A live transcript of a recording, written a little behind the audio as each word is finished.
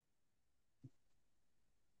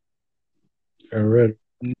All right.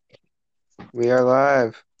 We are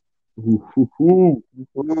live. Ooh, ooh, ooh,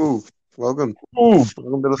 Woo. Welcome. ooh.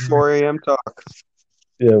 Welcome to the 4 a.m. talk.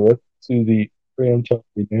 Yeah, let's do the Graham talk.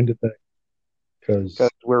 We named it that Because because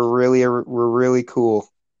we're really cool.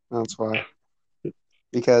 That's why.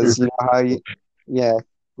 Because you know how yeah,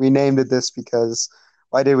 we named it this because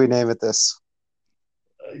why did we name it this?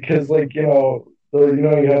 like you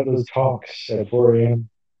have those talks at 4 a.m.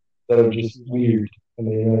 that are just weird, and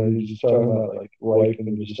you're just talking about like life,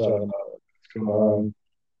 and you're just talking about like, what's going on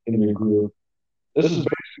in your group. This is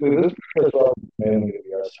all mainly gonna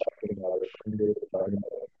be us talking about our friend group, talking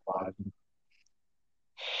about like lives and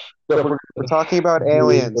stuff. We're talking about Weird, but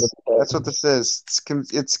aliens. That's what this is. It's we'll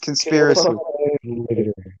talk conspiracy. about it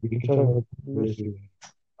later. We can talk about Mm, this later.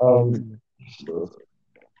 Um,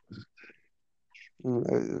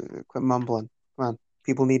 mm, Quit mumbling. Come on.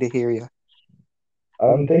 People need to hear you.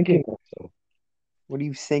 I'm thinking so. What are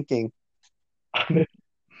you thinking?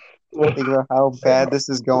 Well, Think about how bad this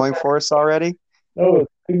is going for us already? no,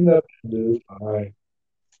 it's cleaned up to do fine.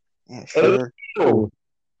 Yeah, sure. Oh,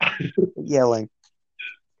 Quit yelling.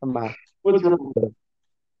 Come on. what's wrong with that?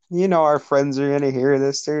 You know our friends are gonna hear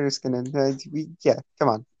this. They're just gonna yeah, come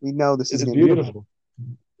on. We know this is It's gonna be beautiful.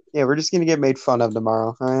 yeah, we're just gonna get made fun of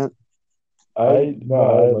tomorrow. All right. I no,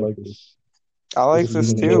 I like this. I This like is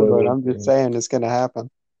this an too, but enjoyable I'm just experience. saying it's gonna happen.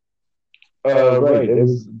 Right. It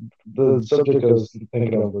was the subject I was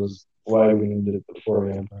thinking of was why we named it the 4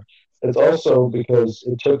 a.m. time. It's also because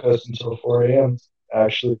it took us until 4 a.m. to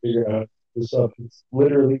actually figure out this up. It's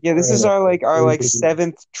literally Yeah, this 4 is a.m. our 3:50.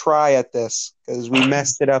 seventh try at this because we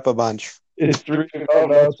messed it up a bunch. It's 3. Oh,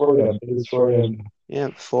 no, it's 4 a.m. It is 4 a.m. Yeah,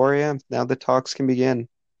 4 a.m. Now the talks can begin.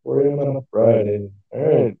 4 a.m. on a Friday. All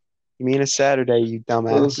right. You mean a Saturday, you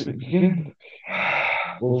dumbass?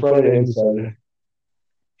 Well, Friday and Saturday.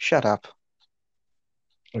 Shut up.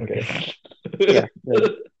 Okay. Yeah.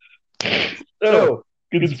 Good. So,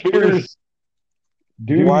 conspiracy.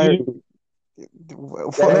 Do Why? you?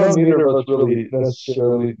 I know neither of us really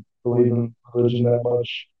necessarily believe in religion that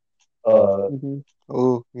much.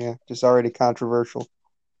 Oh, yeah, just already controversial.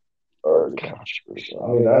 Or controversial. I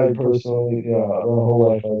mean, I personally, my whole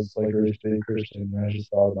life I was like raised to be a Christian, and I just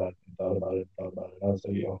thought about it and thought about it and thought about it. And I was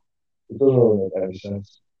like, it doesn't really make any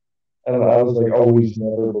sense. And I was like, always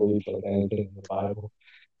never believed like anything in the Bible.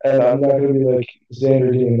 And I'm not gonna be like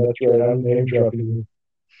Xander Dean. That's right. I'm name dropping you.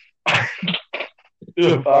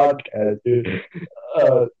 The podcast, dude.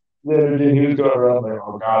 Uh, Xander Dean, he was going around like,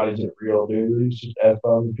 "Oh God, isn't real, dude. He's just f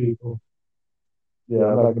bombing people." Yeah,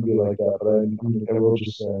 I'm not gonna be like that, but I will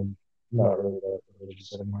just say I'm not really that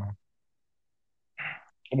religious anymore.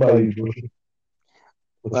 What about you, George?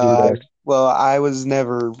 What's Well, your I back? well, I was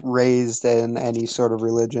never raised in any sort of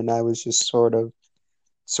religion. I was just sort of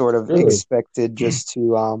Really? expected just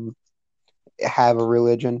to have a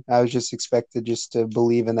religion. I was just expected just to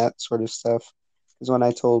believe in that sort of stuff. Because when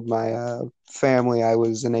I told my family I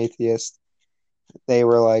was an atheist, they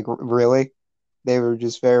were like, "Really?" They were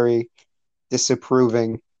just very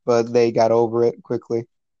disapproving, but they got over it quickly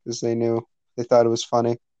because they thought it was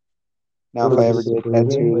funny. They Now, if were I ever get a disapproving.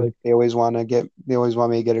 tattoo, Like they always want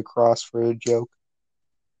me to get a cross for a joke.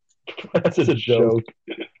 that's a joke.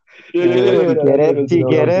 Yeah, And they're like, "You get it? that Do you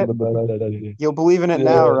get joke is it? the best idea. You'll believe in it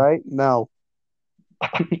now, Yeah. right?" No.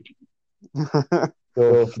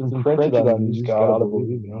 So if it's imprinted on you, you just gotta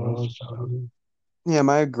believe. It's just- Yeah,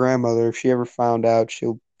 my grandmother, if she ever found out,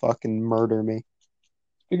 she'll fucking murder me.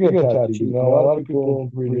 Speaking of tattoos, a lot of people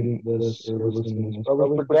reading this or listening to this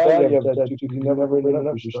probably forgot you have a tattoo because you never ended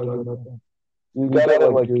up. We should start with that. You got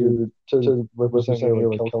it like you're to represent your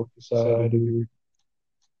like Celtic side.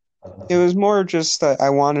 Or, It was more just that I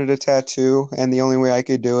wanted a tattoo, and the only way I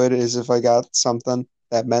could do it is if I got something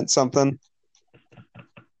that meant something.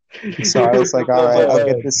 So I very was like, all simple right, I'll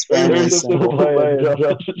man. get this Very family simple symbol. man,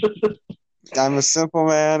 Josh. I'm a simple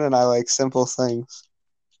man, and I like simple things.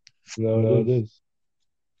 No, it is.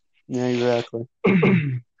 Yeah, exactly.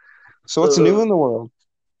 So what's new in the world?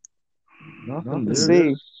 Nothing, Let's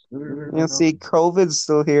dude. see. Literally You see, nothing. COVID's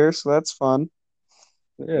still here, so that's fun.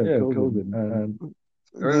 Yeah, COVID.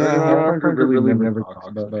 Yeah. Our friend group really never talks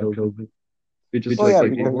about COVID. We just Well, yeah,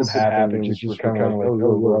 like because once it happened, we just were kind of like,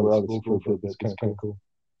 oh, we're out of school for a bit. It's kind of cool.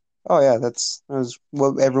 oh yeah, that was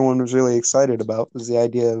what everyone was really excited about was the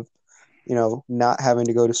idea of not having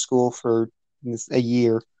to go to school for a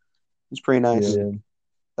year. It's pretty nice. Yeah,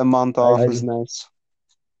 The month off was nice.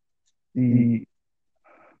 the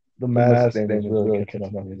the mask thing is really catching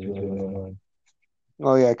up. It's really annoying.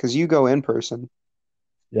 Oh yeah, because you go in person,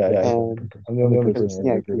 Yeah, and I'm the only person cause, in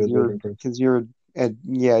yeah, our because group that you're because you're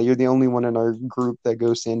you're the only one in our group that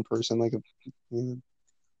goes in person like a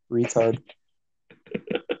retard.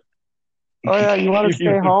 Oh yeah, you want to stay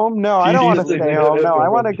You home? No, I don't want to easily stay do home. No, I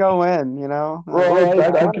want to that. go in. You know, Well, I I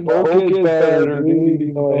want to can go. okay is better, dude,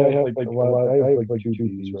 even though I have like a lot. I have like two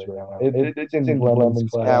B's right now. It's in Lemon's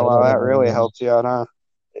class. Yeah, well, that really And, helped you out, huh?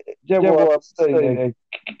 yeah, Yeah, well, well, I'm saying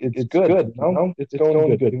it's good. It's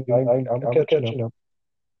going good. I'm catching up.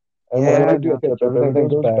 And when yeah, I I do know. catch up, everything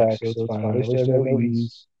goes back, so it's fine. At least I have no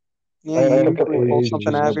E's. Yeah, I have you a couple usually pull A's,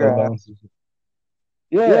 something which out is of your ass. balances.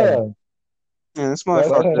 Yeah, Yeah, this last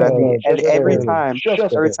time motherfucker had me, and just barely, just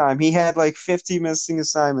every barely. time he had like 50 missing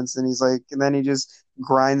assignments, and he's like, and then he just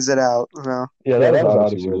grinds it out. You know, Yeah, that was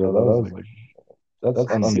Odyssey World. That was like that's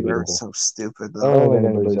Odyssey Road unbeatable. so stupid I though. don't think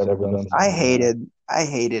anybody's ever done something like that. I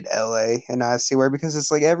hated LA and Odyssey Where because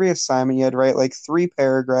it's like every assignment you had to write like 3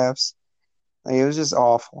 paragraphs. Like it was just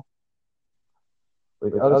awful.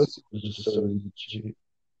 Like Odyssey was just so easy to cheat.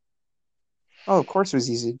 Oh, of course it was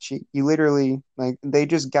easy to cheat. You literally like they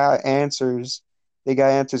just got answers. They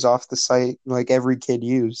got answers off the site like every kid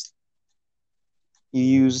used. You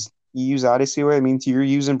use Odyssey Where it means you're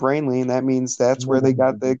using Brainly, and that means that's where they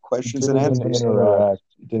got the questions and answers.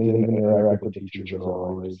 Didn't even interact with the teachers at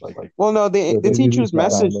all. It was like Well, no, the they teachers used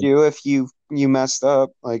messaged assignment. you if you messed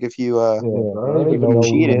up, like if you Yeah, I don't even know who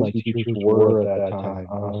cheated. my teachers were at that time.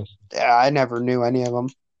 Honestly. Yeah, I never knew any of them.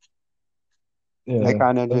 I Yeah,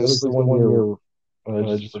 kind of that was just the one year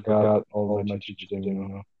I just forgot all of my teachers didn't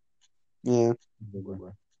know. yeah,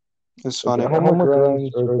 it's Like funny. homework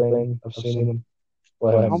grinds are a thing. I've seen them.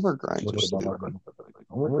 Well, I haven't Homework grinds are looked at stupid. them, but like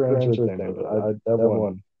homework grinds are a thing. But that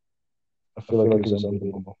one, I feel like it was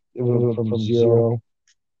unbelievable. It went from zero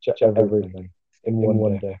to everything in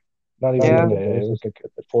one day. Not even Yeah, a day. It was like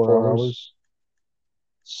 4 hours.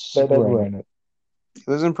 Sped ran it. it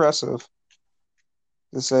was impressive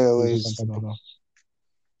to say the It was least. something else.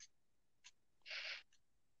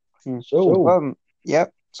 So,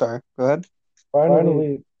 yep. Sorry. Go ahead.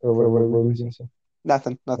 Finally, or what were we going to say?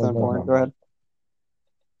 Nothing. Nothing important. Go ahead.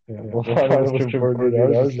 Yeah, well, finally was too important. I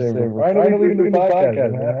was just saying, we're finally doing the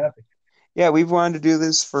podcast. I'm happy. Yeah, we've wanted to do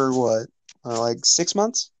this for what, like 6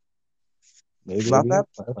 months? Maybe About that?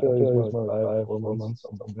 I feel like it was more like 5 or 4 months,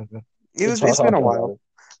 something like that. It's been a while.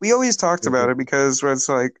 We always talked about it because it's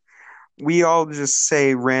like we all just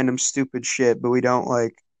say random stupid shit, but we don't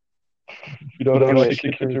like You don't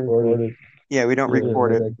actually get to record it. Yeah, we don't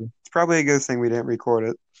record it. Exactly. It's probably a good thing we didn't record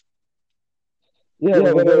it. Yeah,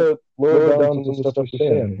 we gotta lower down some of the stuff we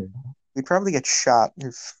say on here. We'd probably get shot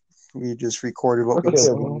if we just recorded what we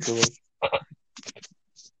said.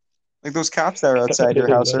 Like those cops that were outside your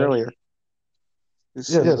house earlier.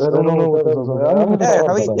 Yes, I don't know what that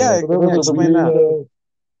was. Explain that.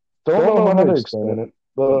 Don't know how to explain it,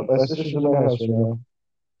 but my sister's in my house right now.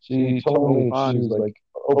 She told me she was like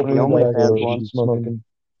opening the back door, she's smoking.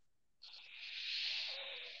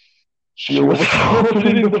 She was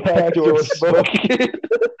opening the back door, smoking.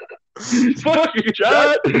 Smoking,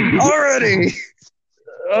 John! Already!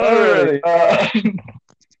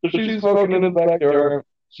 So she's smoking in the back door.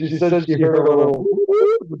 She said she heard a little.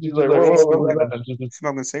 She's like, whoa.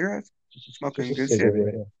 Smoking cigarettes? Smoking good shit.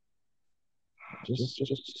 shit. Just.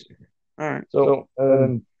 All right. So,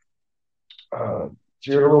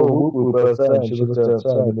 she heard a little whoop whoop outside. She looked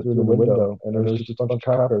outside through the window, and there was just a bunch of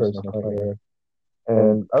cop cars in the front yard.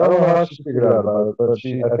 And I don't know how she figured out about it, but I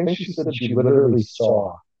think she said she literally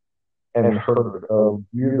saw and heard a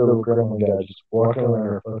weird little gremlin guy just walking around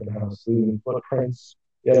her fucking house, leaving footprints.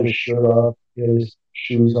 He had his shirt off, he had his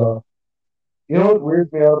shoes off. You know what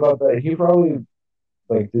weirds me out about that? He probably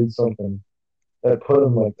like did something that put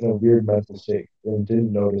him like in a weird mental state and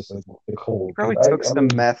didn't notice like the cold. He probably took some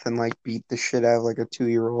meth and like beat the shit out of like a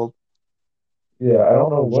 2-year-old. Yeah, I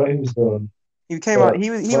don't know what he was doing. He came on. He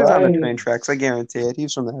was on the train tracks. I guarantee it. He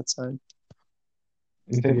was from that side.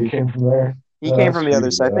 You think he came from there? He came from the other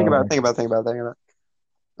side. Think about it.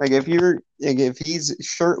 Like if he's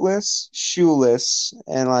shirtless, shoeless,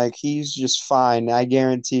 and like he's just fine, I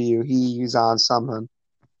guarantee you he's on something.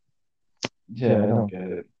 Yeah, I don't get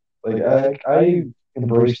it. Like I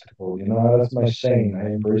embrace the cold. You know, that's my saying. I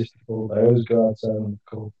embrace the cold. I always go outside in the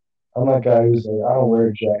cold. I'm that guy who's like, I don't wear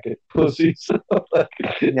a jacket, pussy.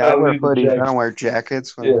 Yeah, I wear hoodies. I don't wear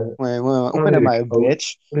jackets. When am I a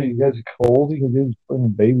bitch? What are you guys cold? You can do fucking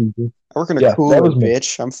babies. I work in a cooler,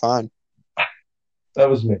 bitch. I'm fine. That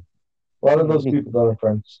was me. A lot of those people don't have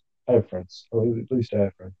friends. I have friends. At least I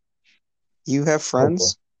have friends. You have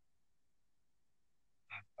friends?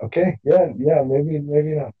 Okay. Yeah. Maybe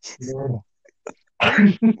not. You never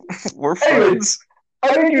know. We're friends.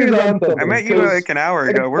 I think you're on something. I met you like an hour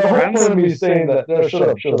ago. We're friends. The whole point of me saying that. No, shut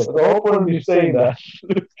up. The whole point of me saying that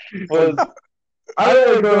was I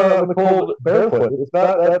don't like going out in the cold barefoot. It's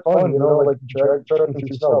not that fun, like trucking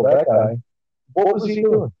through snow. That guy, what was he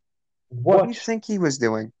doing? What do you What? think he was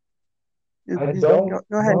doing? I don't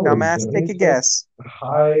Go ahead, know what he's dumbass. doing. Take a He's like guess.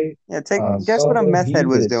 high Yeah, take on guess what a something. meth He head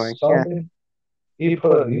was did doing. Yeah, something. He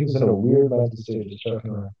was in a weird mental state just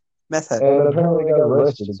trucking around. meth head. And apparently got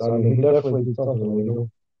arrested. So I mean, he definitely did something illegal.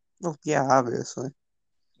 Well, yeah, obviously.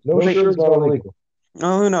 No sure it's not illegal.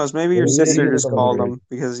 Oh, who knows? Maybe your Maybe he sister did just something called great. him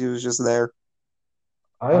because he was just there.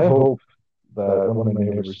 I hope that one of my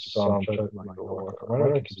neighbors saw him chugging like a water. I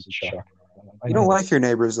don't think it's shocking. You don't like your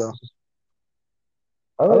neighbors, though.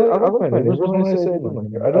 I like my neighbors when I say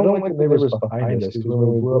I don't like the neighbors behind us because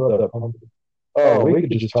when we blew up that pumpkin. Oh, we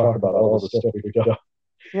could just talk about all the stuff we could do.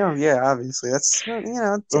 Yeah, obviously. That's, When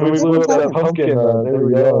we blew up that pumpkin, they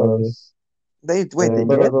were yelling at us. Wait, they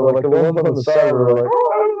But did? like the ones on the side were like, "Oh,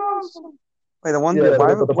 that was awesome." Wait, the one, Yeah,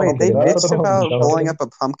 the wait, they pumpkin, not the bitched pumpkin about blowing chunking. up a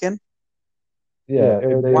pumpkin? Yeah,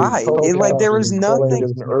 they Why? told Like, there was Captain Colin it nothing,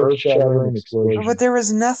 was an earth-shattering but explosion. there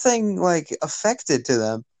was nothing, like, affected to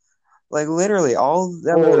them. Like, literally, all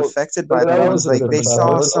that was Well, affected by that them was was, a like, they different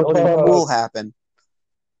time. saw something cool happen.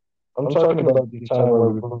 I'm talking about the time where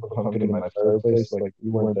we put the pumpkin in my fireplace. Like we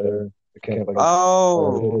weren't there. I can't like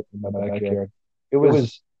Oh, hit it in my backyard. It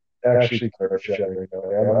was actually earth-shattering. I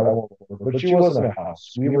won't remember, but she wasn't a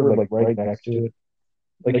house. We were like right next to it.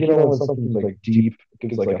 Like when something's like deep, it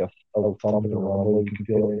gives like a thump and a rumble. You can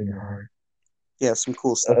feel it in your heart. yeah, some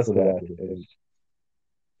cool stuff. That's what that did.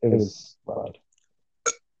 It was loud.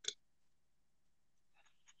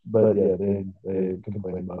 But yeah, they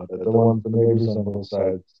complained about that. The neighbors on both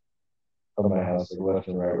sides of my house, like left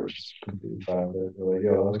and right, were just completely fine with it. They're like,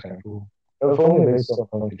 "Yo, that's kind of cool." If only they saw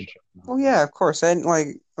pumpkin shop. Oh yeah, of course. And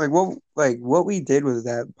what we did with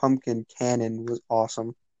that pumpkin cannon was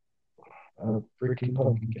awesome. Freaking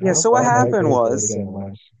pumpkin. Yeah, so what happened was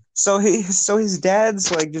so his dad's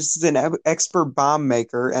like just an expert bomb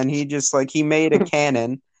maker, and he just like he made a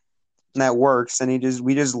cannon that works, and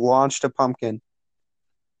we just launched a pumpkin.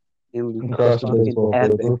 Across the baseball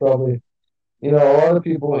field. We're probably, a lot of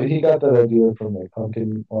people. He got that idea from like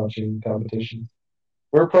pumpkin launching competitions.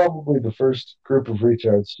 We're probably the first group of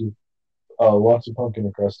retards to launch a pumpkin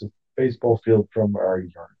across the baseball field from our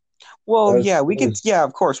yard. Well, yeah, yeah,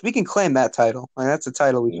 of course, we can claim that title. Like, that's a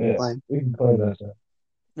title we can claim. We can claim that title.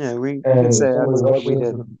 Yeah, we can say that's what we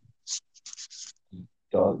did.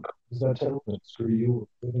 Doug, is that title? Screw you.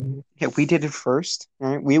 Yeah, we did it first. All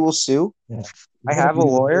right, we will sue. Yeah. I have a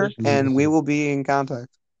lawyer, and we will be in contact.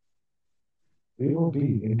 We will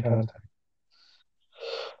be in contact.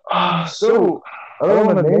 So, I don't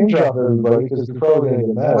want to name drop everybody because they're probably going to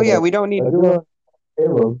get mad. Oh, yeah, we don't need to.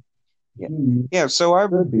 Caleb. Yeah, so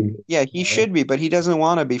he should be, but he doesn't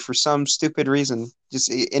want to be for some stupid reason. Just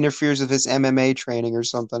interferes with his MMA training or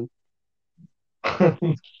something.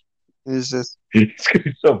 It's just he's gonna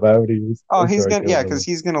be so bad when he was. Oh, he's gonna because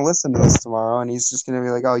he's gonna listen to this tomorrow, and he's just gonna be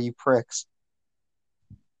like, "Oh, you pricks."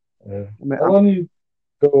 Yeah. How long do you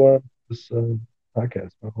go on this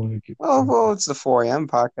podcast? Well, it's the 4 a.m.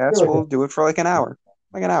 podcast. We'll do it for like an hour.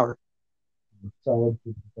 Like an hour. Solid.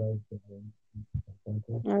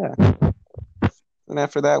 Yeah. And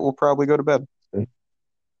after that, we'll probably go to bed.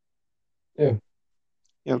 Yeah.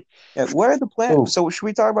 Yeah. What are the plans? So should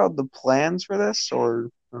we talk about the plans for this or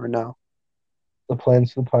no? The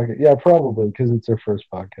plans for the podcast? Yeah, probably because it's our first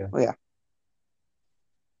podcast. Oh, yeah.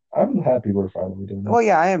 I'm happy we're finally doing that. Well,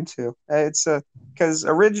 yeah, I am too. It's because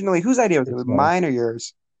originally, whose idea was it? Was mine or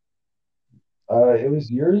yours? It was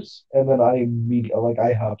yours, and then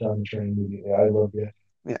I hopped on the train immediately. I love it.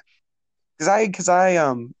 Yeah, because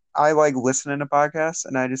I like listening to podcasts,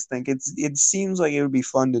 and I just think it seems like it would be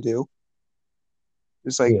fun to do.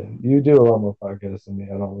 It's like you do a lot more podcasts than me.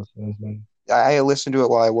 I don't listen to as many. I listen to it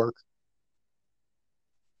while I work.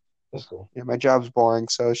 That's cool. Yeah, my job's boring,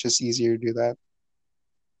 so it's just easier to do that.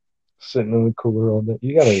 Sitting in the cooler all day.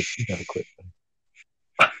 You gotta quit.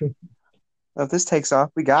 If this takes off,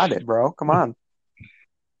 we got it, bro. Come on.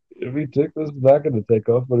 If we take this, it's not gonna take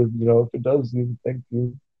off. But if it does, thank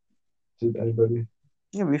you to anybody.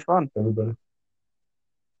 Yeah, it'd be fun. Everybody.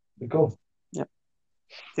 Be cool. Yeah.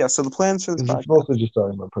 Yeah. So the plans for this podcast. It's mostly just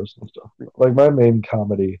talking about personal stuff. Like my main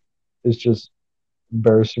comedy is just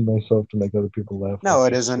embarrassing myself to make other people laugh. No,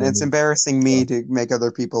 it isn't. It's embarrassing me to make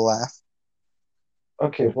other people laugh.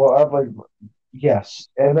 Okay, well, I'm like, yes,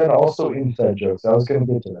 and then also inside jokes. I was gonna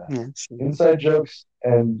get to that. Yeah, sure. Inside jokes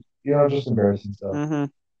and just embarrassing stuff. Mm-hmm.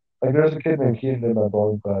 Like there's a kid named Keaton in my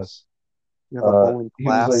bowling class. Bowling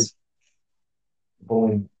class. He was like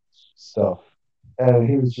bowling stuff, and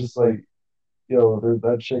he was just like, "Yo, there's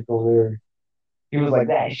that chick over there. He was like,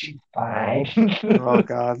 "That she's fine." Oh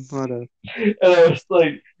God, what a And I was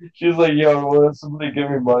like, she's like, "Yo, will somebody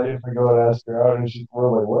give me money if I go and ask her out?" And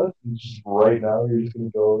we're like, "What? And just right now, you're just gonna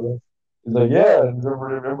go over there?" He's like, "Yeah." And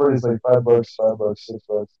everybody's like, $5, $5,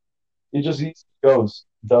 $6. He goes,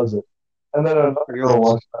 does it. And then another girl fearless.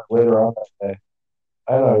 walks by later on that day.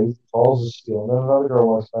 I know, he balls of steel. And then another girl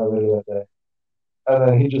walks by later that day. And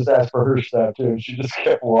then he just asked for her snap too, and she just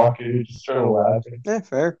kept walking. He just started laughing. Yeah,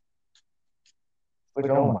 fair. Like,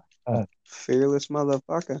 oh my God, Fearless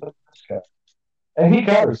motherfucker. this guy. And he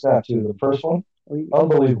got her snap too. The first one,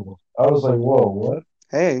 unbelievable. I was like, whoa, what?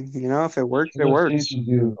 Hey, you know, if it works, She it just works. teaches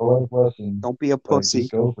you a life lesson. Don't be a Like, pussy.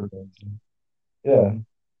 just go for things. Yeah.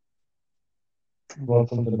 You want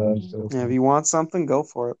something bad, just go Yeah, for if it. you want something, go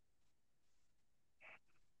for it.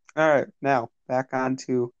 All right, now back on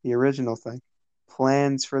to the original thing.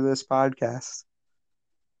 Plans for this podcast.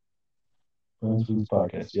 Friends Foods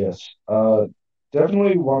Podcast, yes.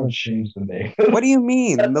 Definitely want to change the name. What do you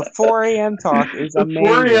mean? The 4 a.m. talk is The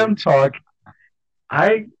 4 a.m. amazing. talk.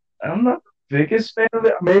 I I'm not the biggest fan of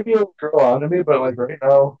it. Maybe it'll grow on to me, but like right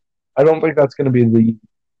now, I don't think that's going to be the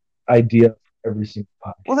idea for every single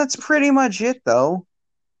Well, podcast. that's pretty much it, though.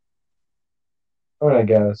 I mean, I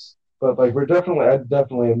guess, but like I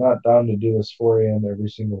definitely am not down to do this 4 a.m. every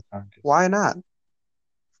single time. 'Cause Why not?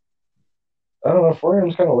 I don't know, 4 a.m.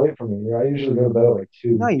 is kind of late for me. I usually go to bed at like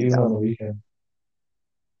No, 2, you even on don't. the weekend.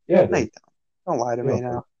 Yeah, I No, you do. don't. Don't lie to You me don't now.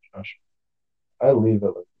 believe me, Josh. I leave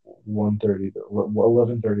at like 1:30 to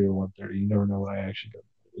 11:30 or 1:30. You never know when I actually go.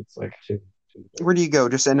 It's like 2:30. Where do you go?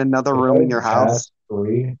 Just in another If room in I your house? pass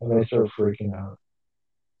 3, and I start freaking out.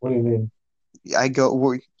 What do you mean? I go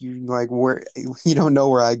where you like where you don't know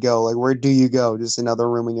where I go. Like where do you go? Just another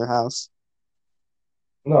room in your house?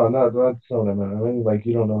 No, no, that's not what I meant. I mean, like,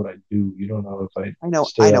 you don't know what I do. You don't know if I I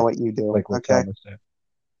stay know up, what you do. like, what Okay, time I stay up.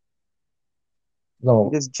 you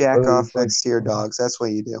No, just jack but off it's like, next to your dogs. That's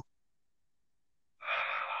what you do.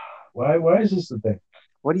 why is this the thing?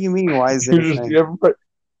 What do you mean? Why is it You're a just, thing?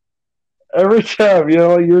 every time, you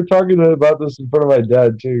were talking about this in front of my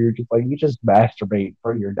dad, too. You're just like, you just masturbate in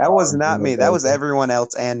front of your That was dogs. not And my me. That dad's was like, everyone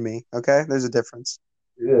else and me. Okay, there's a difference.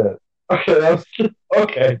 yeah. Okay,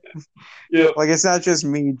 okay. Yeah. Like it's not just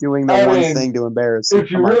me doing the I one mean, thing to embarrass you.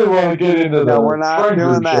 if you Come on. really want to get into No, we're the not friend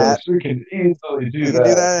doing group that. jokes, we can easily do We can do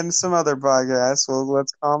that. that in some other podcast. Well,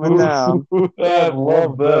 let's calm it down. I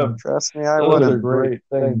love them. Trust me, I Those are wouldn't. great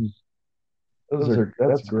things. That's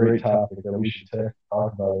a great topic that we should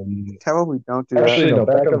talk about immediately. How about we don't do that? Actually, no,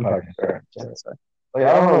 back on the podcast. Sorry. Yeah, sorry. Like,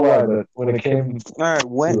 I don't know why, but when it came to All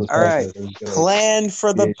right, this all right. podcast, I was like, Plan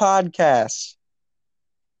for the yeah, podcast.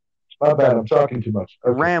 my bad, I'm talking too much.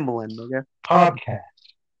 You're Okay. rambling, okay? Podcast.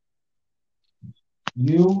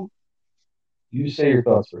 You say your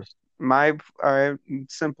thoughts first. All right,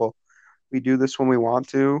 simple. We do this when we want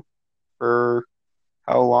to, for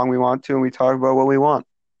how long we want to, and we talk about what we want.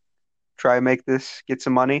 Try to make this, get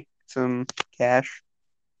some money, some cash.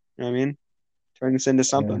 You know what I mean? Turn this into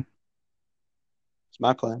something. Yeah. It's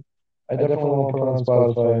my plan. I definitely want to put it on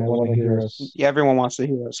Spotify. I want to hear us. Yeah, everyone wants to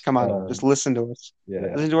hear us. Come on, just listen to us. Yeah.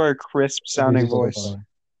 Listen to our crisp sounding voice.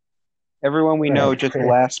 Everyone we know just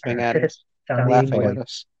laughing at us. Laughing at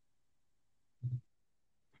us.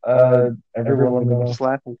 Everyone we know. Just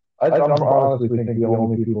laughing. I'm honestly thinking the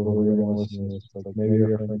only people who are going to listen to this, like maybe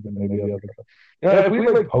your friends and maybe other people. If we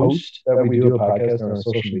like post that we do a podcast on our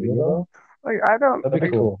social media, though, Like I don't. that'd be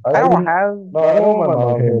cool. I don't have. No, I don't want my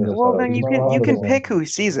mom hearing this. Well, then you can pick who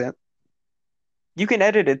sees it. You can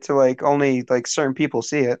edit it to like only like certain people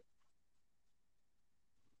see it.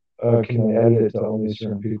 Can I edit it to only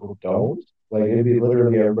certain people don't? Like it'd be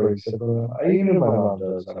literally everybody except for them. Even if my mom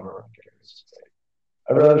does, I don't really care.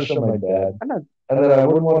 I'd rather show my dad. I'm not. And then I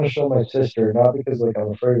wouldn't want to show my sister, not because like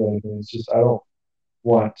I'm afraid of anything. It's just I don't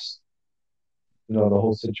want, the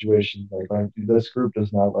whole situation. Like this group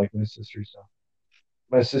does not like my sister, so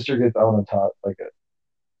my sister gets on the top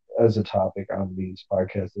as a topic on these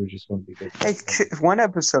podcasts. There just wouldn't be good. Hey, one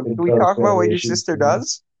episode. Can we talk about what your sister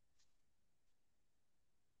does?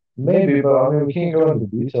 Maybe, but I mean we can't go into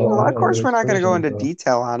detail. Well, of course we're not going to go into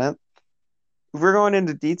detail on it. If we're going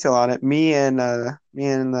into detail on it, me and the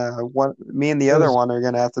other one are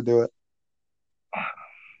gonna have to do it.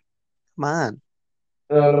 Come on.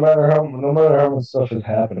 No matter how much stuff has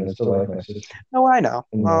happened, I still like my sister. No, I know.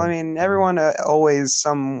 Well, I mean, everyone always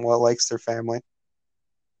somewhat likes their family.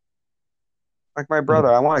 Like my brother,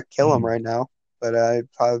 I want to kill him right now, but I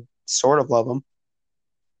sort of love him.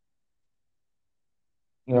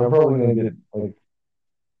 I'm probably gonna get like.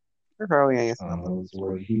 You're probably gonna get something. The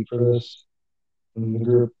word heat for this. In the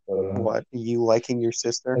group. What? You liking your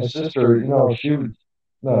sister? My sister,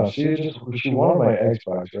 No, she wanted my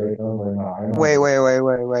Xbox, right? And I'm like, no, I'm not Wait, doing wait, that. wait,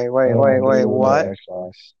 wait, wait, I wait, don't wait, want to wait. give her my What?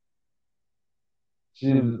 Xbox.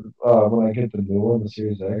 She, when I get the new one, the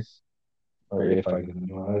Series X, or if I get the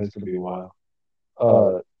new one, it's gonna be a while.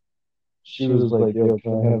 Uh, she was like, "Yo,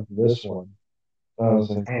 can I have this one?" And I was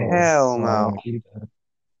like, "Oh, Hell no, I no. want to keep that."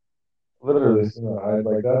 Literally, I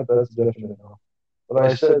like that. That's definite no. But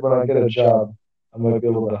I said when I get a job, I might be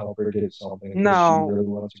able to help her get something because she No, really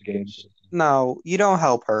wants a game system. no, you don't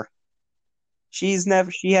help her. She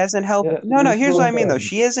hasn't helped. Yeah, No, no, this is here's what what I'm I mean though. saying.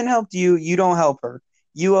 She hasn't helped you. You don't help her.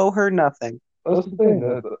 You owe her nothing. That's the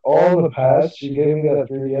thing. All in the past, she gave me that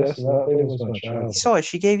 3DS, and that thing was my So childhood. what?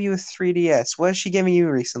 She gave you a 3DS. What is she giving you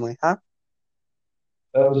recently, huh?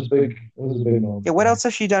 That was big. It was a big Yeah, moment for what me. else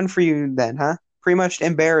has she done for you then, huh? Pretty much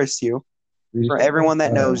embarrassed you for Recently, everyone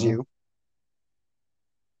that I don't knows know. you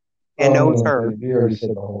and Oh knows no, her. you already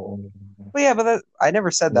said the whole Well, yeah, but I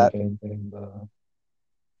never said that. OnlyFans thing.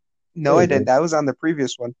 No, Yeah, I you did. did. That was on the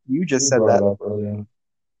previous one. You just You said brought that. it up earlier.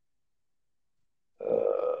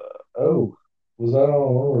 Oh, was that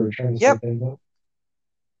on one where we were trying to Yep, set things up?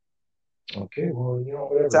 Okay, well,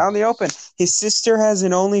 it's whatever. out in the open. His sister has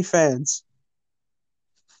an OnlyFans.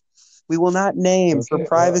 We will not name for Okay, well,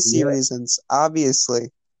 privacy yeah. reasons,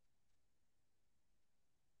 obviously.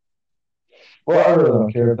 Well, I really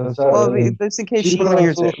don't care. That's not. I Well, mean, just in case she she put it on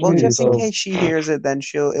hears it. social Well, media, just in so case she hears it, then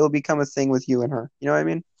it'll become a thing with you and her. You know what I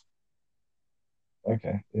mean?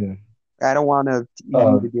 okay, yeah. I don't want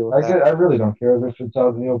you to deal with that. I really don't care if it's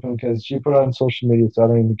out in the open because she put it on social media, so I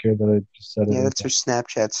don't even care that I just said it Yeah, right that's her there.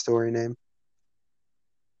 Snapchat story name.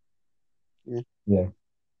 Yeah. Yeah,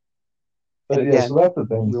 And but yeah, so again, that's the we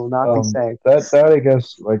thing. will not be saying. That I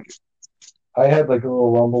guess like I had like a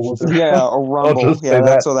little rumble with her. Yeah, a I'll rumble. just Yeah, say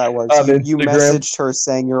that's that what that was. on You Instagram. messaged her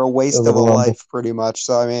saying you're a A waste of a little rumble. life, pretty much.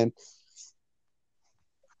 So I mean,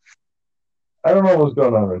 I don't know what was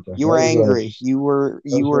going on right there. you That were was angry. just I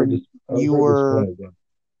was You very were disappointed. Yeah.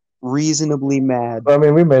 reasonably mad. But I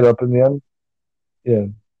mean, we made up in the end. Yeah,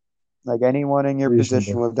 Like anyone in your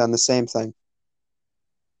position reasonably. would have done the same thing.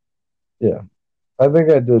 Yeah, I think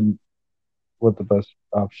I did what the best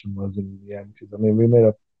option was in the end because I mean, we made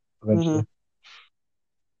up Hmm. eventually.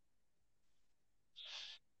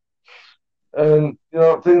 And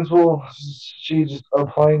things will. She's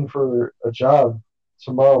applying for a job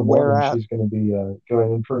tomorrow Where morning. at? She's going to be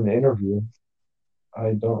going in for an interview.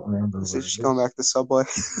 I don't remember Is it where it just going is. back to Subway?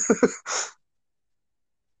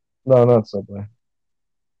 No, not Subway.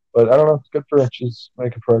 But I don't know. It's good for her. She's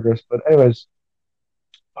making progress. But anyways,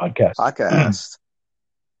 podcast. Podcast.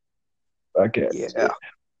 Podcast. Yeah, Yeah.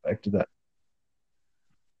 back to that.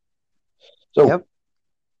 So Yep.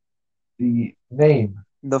 the name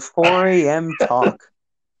The 4 a.m. talk.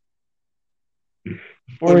 It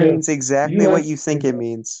for you. means You exactly what like you think it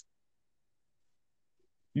means.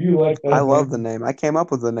 you like I that love the name? name. I came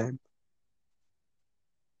up with the name.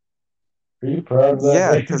 Are you proud of that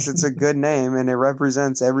Yeah, name? because it's a good name and it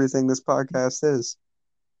represents everything this podcast is.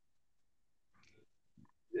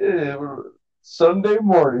 Yeah, Sunday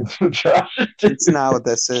mornings with Josh and It's David. not what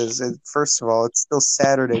this is. First of all, it's still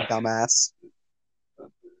Saturday, dumbass.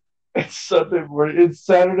 It's Sunday morning. It's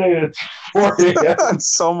Saturday and it's 4 a.m.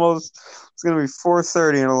 It's gonna be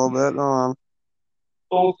 4:30 in a little bit.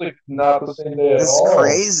 Almost like not the same day at This is all.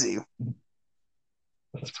 crazy.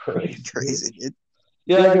 That's crazy. Crazy, dude.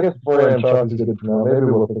 Yeah, I guess 4 a.m. talk is good for now. Maybe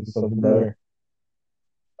we'll think of something better.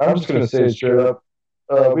 I'm just gonna say it straight up.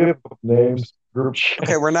 We have names, group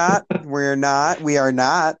Okay, chat. we are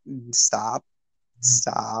not. Stop.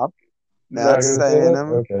 Stop. You're not Not gonna say saying that? them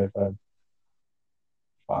Okay, fine.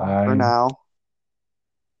 for Fine. now.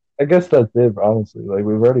 I guess that's it, honestly. Like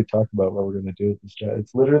we've already talked about what we're gonna do with this chat.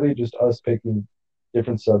 It's literally just us picking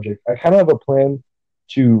different subjects. I kind of have a plan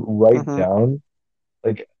to write Mm-hmm. down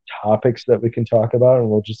like topics that we can talk about, and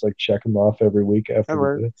we'll just like check them off every week That after we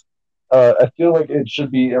do it. works. I feel like it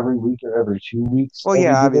should be every week or every 2 weeks Well, that we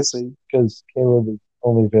yeah, do this obviously. because Caleb is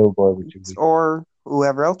only available every 2 weeks. Or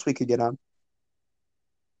whoever else we could get on.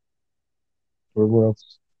 Where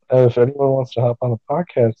else? If anyone wants to hop on a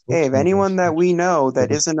podcast, Hey, let's if know, guys. anyone that we know Let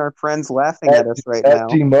that us isn't our friends laughing at at us right at now,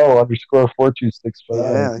 dmo_4265.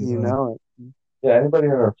 yeah, you know it. Yeah, anybody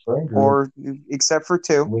in our friend group, Or except for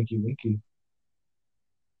two, winky winky,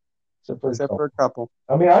 except for a except for couple. a couple.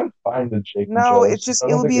 I mean, I'm fine with Jake and No, Joe. It's it's just just I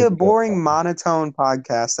don't it'll think be we a could get boring, Tom. monotone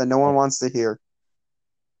podcast that no one wants to hear.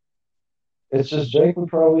 It's just Jake would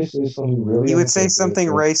probably say something really He would say inappropriate, something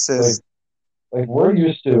racist, like we're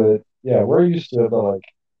used to it. Yeah, we're used to it, but like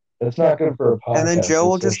it's not good for a and then podcast Joe with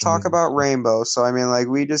will just social talk media about stuff. rainbow. So I mean, like,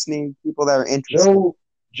 we just need people that are interested.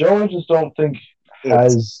 Joe, I just don't think It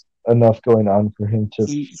has enough going on for him to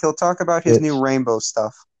He'll talk about his fit. new rainbow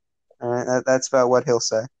stuff. All right, that's about what he'll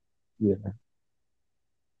say. Yeah.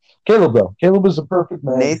 Caleb, though. Caleb is a perfect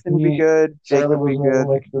man. Nathan would be good. Sadly Jacob would be wasn't able good.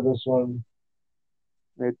 to make it to this one.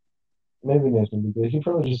 Maybe Nathan would be good. He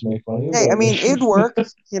probably just make fun of you. Hey, I mean, it'd work. Hey,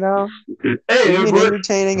 It'd be an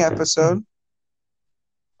entertaining episode.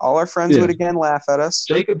 All our friends would again laugh at us.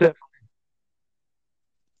 Jacob definitely.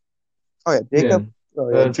 Oh yeah, Jacob. Yeah. Oh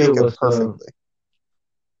yeah, Jacob perfectly.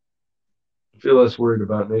 I feel less worried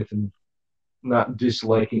about Nathan not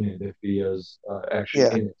disliking it if he is actually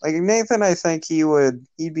in it. Like Nathan, I think we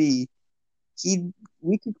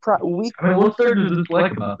could I mean, what's there to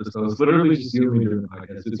dislike about this though? It's literally just you and me doing the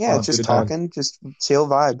podcast. It's just talking, just chill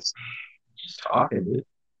vibes. Just talking, dude.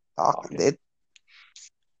 Talking, dude.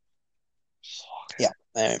 Yeah.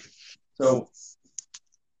 All right. So,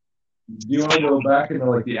 do you want to go back into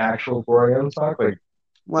like the actual 4 a.m. talk? Like,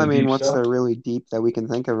 well, I mean, what's there really deep that we can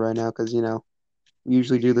think of right now? Because we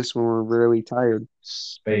usually do this when we're really tired.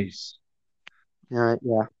 Space. All right.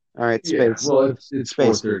 Yeah. All right. Space. Yeah, well, it's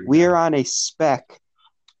space. We are on a speck.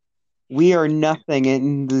 We are nothing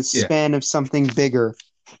in the span of something bigger.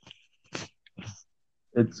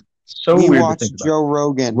 It's so we weird watch to think about. Joe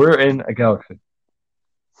Rogan. We're in a galaxy.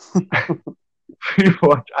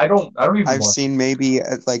 I don't even. I've seen maybe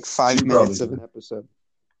like 5 minutes of an episode.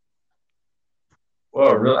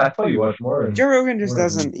 Well, really, I thought you watched more. Joe Rogan just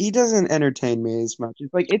doesn't. He doesn't entertain me as much.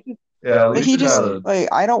 It's like yeah. Like he just like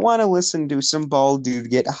I don't want to listen to some bald dude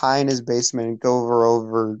get high in his basement and go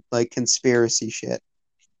over like conspiracy shit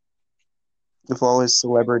with all his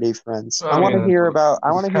celebrity friends. I want to hear about.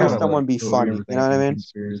 I want to hear someone be funny. You know what I mean?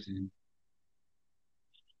 Conspiracy.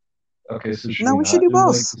 Okay, so no, we should do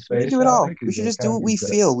both. We should do it all. We should just do what we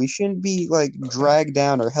feel. We shouldn't be like dragged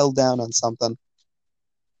down or held down on something.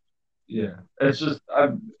 Yeah, it's just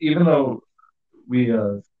even though we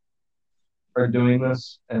are doing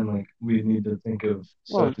this and like we need to think of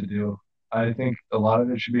stuff to do. I think a lot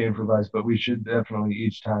of it should be improvised, but we should definitely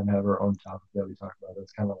each time have our own topic that we talk about.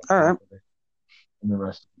 That's kind of like all right. And the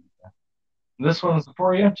rest of it. This one's the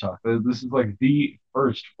 4 a.m. talk. This is like the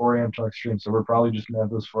first 4 a.m. talk stream, so we're probably just gonna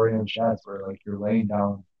have those 4 a.m. chats where like you're laying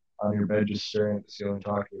down on your bed, just staring at the ceiling,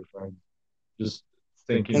 talking to your friend, just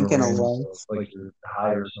thinking a lot, like you're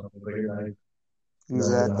high or something. Like you're high.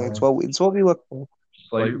 Exactly, it's what we look for.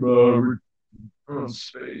 Just like we're in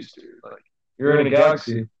space, dude. Like you're in a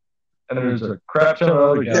galaxy, and there's a crap ton of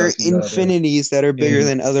other galaxies. There are infinities that are bigger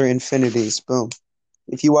than other infinities. Boom.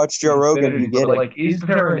 If you watch Joe Rogan, you get it. Like, is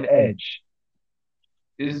there an edge?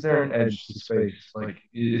 Is there an edge to space? Like,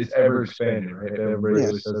 it's ever expanding, right? Everybody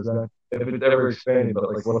always says that. If it's ever expanding,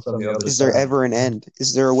 but like, what's on the other side? Is there ever an end?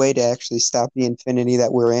 Is there a way to actually stop the infinity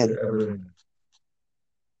that we're in?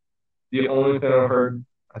 The only thing I've heard,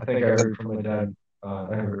 I think I heard from my dad.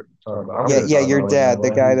 I heard talk about. Your dad,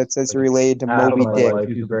 the guy that says you're related to Moby Dick.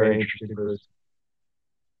 He's a very interesting person.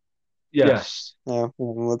 Yes. Yeah,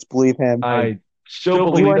 let's believe him. I still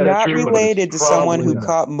believe you are not related to someone who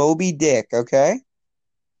caught Moby Dick, okay?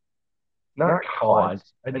 Not caught.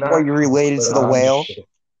 Or you're related to the whale.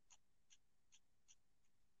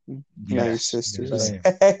 Yes, no, your sisters.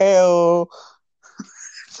 Hell.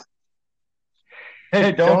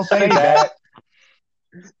 Hey, don't say that.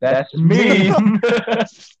 That's mean.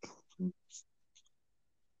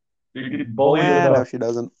 You get bullied. No, she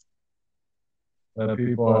doesn't.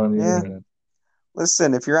 People on the internet.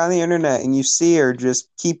 Listen, if you're on the internet and you see her, just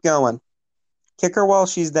keep going. Kick her while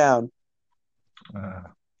she's down.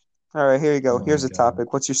 All right, here you go. Here's a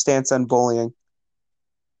topic. What's your stance on bullying?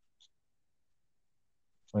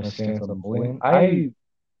 My stance on bullying?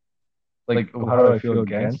 Like, how do I feel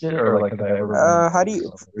against it, or like, have I ever? How do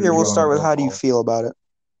you? Here, we'll start with how do you feel about it?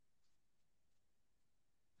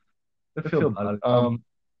 I feel about it. I'm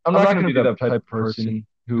not going to be that type of person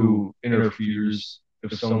who interferes.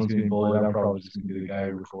 If someone's getting bullied, I'm probably just going to be the guy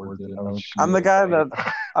who records it. I'm the guy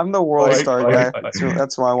I'm the world star guy.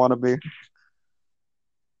 That's who I want to be.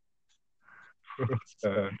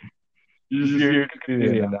 You're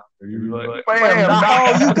Canadian now. You're like, bam!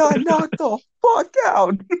 Oh, you got knocked the fuck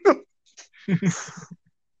out.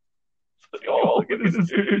 Oh, look at this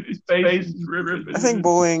dude. His face is ripped. I think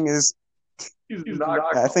bullying is.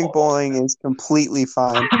 I think bullying is completely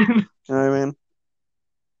fine. You know what I mean?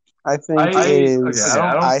 I think it is.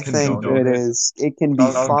 I think it is. It can be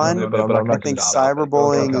fun. I think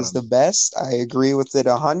cyberbullying is the best. I agree with it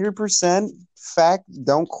 100%. Fact,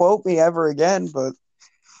 don't quote me ever again, but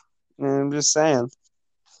I'm just saying.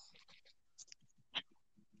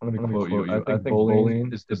 I'm going to quote you. I think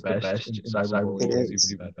bullying is the best. Cyberbullying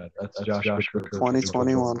is even bad. That's Josh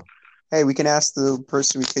 2021. Hey, we can ask the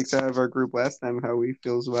person we kicked out of our group last time how he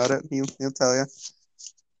feels about it. He'll tell you.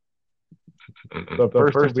 The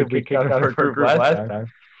person we kicked out of our group last time.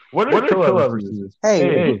 What did Kill ever see this?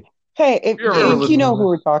 Hey, if you know who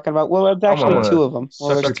we're talking about. Well, it's actually two of them.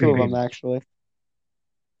 Well, there's two of them actually.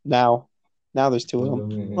 Now there's two of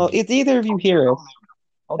them. Well, if either of you hear it,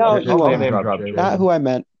 no, you won't. Not who I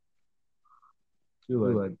meant.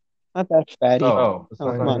 Not that fatty. Oh,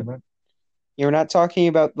 come on. You're not talking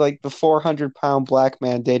about like the 400-pound black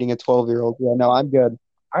man dating a 12-year-old. Yeah, no, I'm good.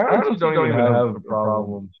 I honestly don't even have a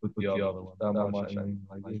problem with the other one that much. I mean,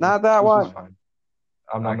 like, not that one.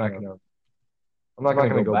 I'm not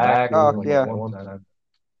gonna go back. Oh, yeah.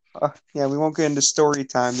 Yeah, we won't get into story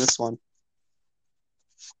time this one.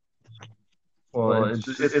 Well, it's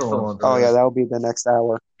a long. Oh yeah, that'll be the next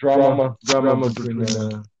hour. Drama between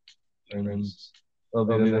the friends. That'll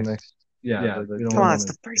be the next. Yeah. Come on, it's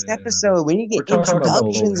the first episode. We need to get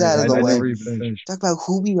introductions out of the way. Talk about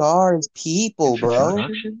who we are as people, bro.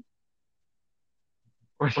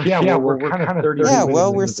 Yeah, we're kind of 30 minutes. Yeah,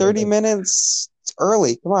 well, we're 30 minutes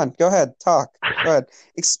early. Come on, go ahead, talk. Go ahead.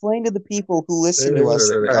 Explain to the people who listen to us,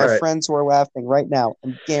 our friends who are laughing right now.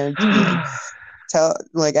 I'm guaranteed.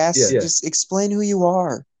 Just explain who you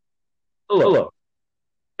are. Hello.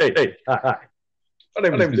 Hey. Hi. My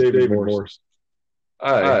name is David Morse.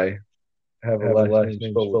 I have a last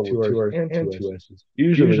name spelled with two R's and two S's.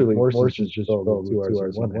 Usually Morse is just spelled with two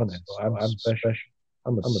R's and one S. So I'm special.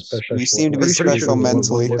 I'm a special. You seem to be special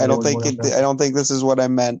mentally. I don't think this is what I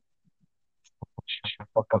meant.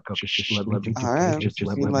 All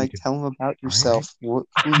right, tell them about yourself, who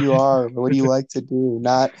you are, what do you like to do.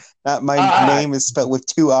 Not my name is spelled with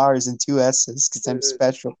two R's and two S's because I'm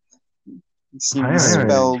special. You seem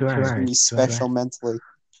to be special mentally.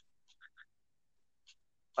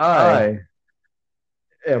 I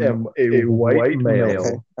am a white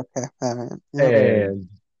male. Okay. All right. And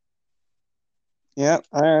yeah,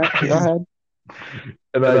 all right. Go ahead.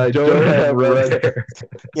 And I don't have red hair.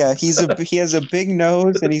 Yeah, he has a big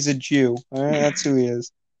nose and he's a Jew. All right, that's who he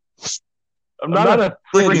is. I'm not a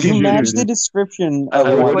Dude, you match the description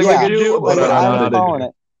of one. Like a Jew, but I'm calling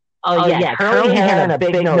it. Oh yeah, curly hair and a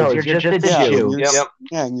big nose. You're just a Jew.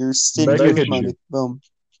 Yeah, and you're stingy with money. Boom.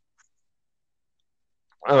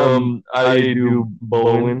 I do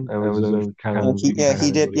bowling. I was in kind of. He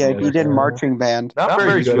did marching band. Not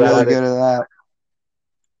very good. Really good at that.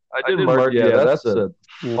 I did march. Yeah, that's a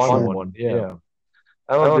fun one. Yeah.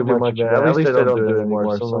 I don't do much of that. At least I don't do it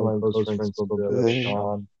anymore. Some of my close friends still do it.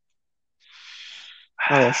 Sean.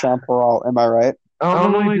 Oh yeah, Sean Paul. Am I right? I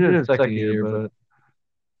don't know if he did it second year, but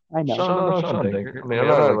I know. Sean Baker. I mean, I'm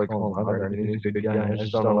not like calling him hard or anything. He's a good guy. I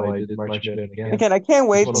just don't know why he did march band again. Again, I can't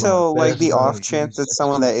wait till like the off chance that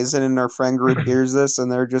someone that isn't in our friend group hears this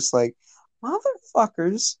and they're just like,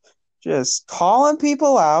 motherfuckers, just calling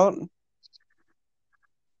people out.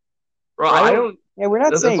 Bro, I don't. Yeah, we're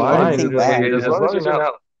not saying anything bad. As long as you're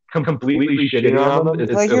not completely shitting on them.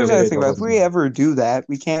 Like, here's the other thing about if we ever do that,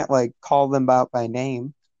 we can't like call them out by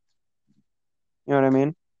name. You know what I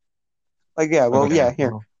mean? Like, yeah, well, yeah,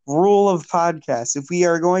 here. Rule of podcast. If we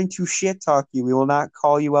are going to shit talk you, we will not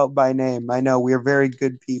call you out by name. I know we are very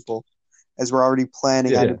good people, as we're already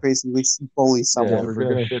planning on to basically bully someone. Yeah, we're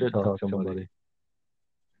going to shit talk somebody.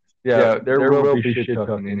 Yeah, there will be shit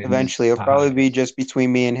talking. Eventually, it'll probably be just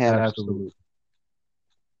between me and him. Absolutely.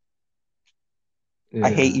 Yeah.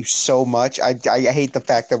 I hate you so much. I hate the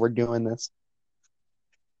fact that we're doing this.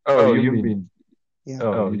 Oh, you mean? Yeah.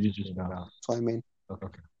 Oh, you just know. That's what I mean.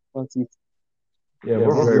 Okay. Yeah,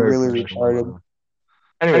 we're really retarded.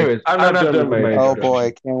 Anyways, I'm not done with my. Oh boy,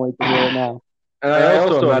 I can't wait to hear it now. And I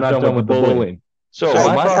also am not done with the bullying. So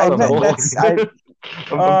my thought on bullying.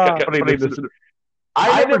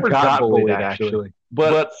 I never got bullied actually,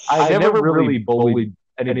 but I never really bullied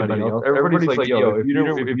anybody else. Everybody's like, yo, if you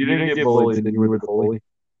didn't get bullied, then you were the bully.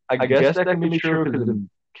 I guess that can be true because in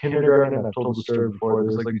kindergarten, and I've told the story before,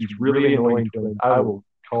 there's like these really annoying twins. I will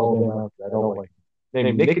call them out. I don't like them.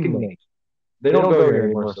 Named Nick and Nate. They don't go here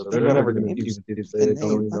anymore, so they're never going to even they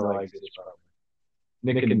don't even know I exist.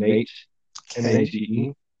 Nick and Nate,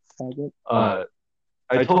 N-A-T-E. I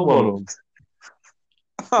told one of them.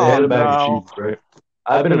 They had a bag of cheese, right?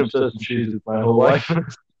 I've been obsessed with cheese my whole life.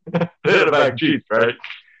 They had a bag of cheese, right?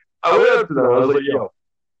 I went up to them. I was like, yo,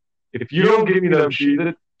 if you don't give me them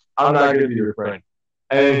cheeses, I'm not going to be your friend.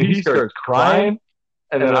 And he starts crying,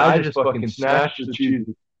 and then I just fucking snatched the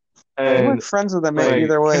cheeses. And we weren't friends with them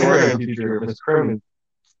either way. Teacher, Miss Crimmins.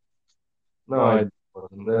 No, I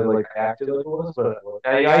wasn't. They like acted like it was, but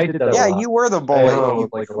I did that. Yeah, you were the bully.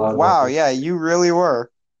 Wow, yeah, you really were.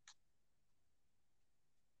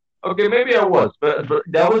 Okay, maybe I was, but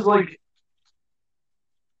that was like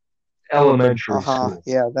elementary school.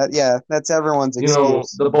 That's everyone's You know,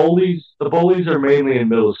 excuse. the bullies are mainly in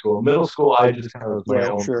middle school. Middle school, I just kind of was my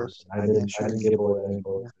own person. I didn't get bullied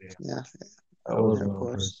anymore. Yeah. I was my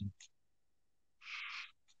own person.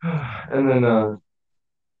 And then,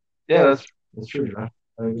 that's true, John.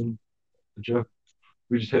 I mean, the joke.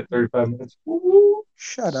 We just hit 35 minutes. Woo-woo.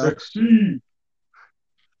 Shut up. Sexy.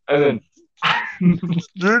 And then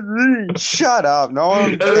shut up. No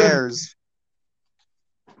one cares.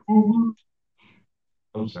 I'm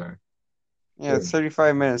sorry. Yeah, it's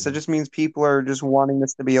 35 minutes. That just means people are just wanting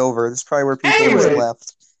this to be over. This is probably where people just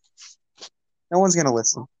left. No one's gonna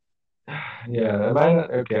listen. Yeah, am I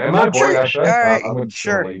boring? All right,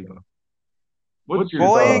 sure. What's your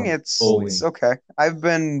bullying? It's okay. I've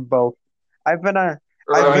been both. I've been on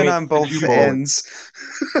both ends.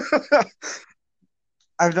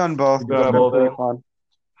 I've done both. Pretty fun.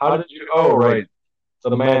 How did you? Oh, right.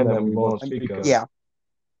 The man that we won't speak of. Yeah.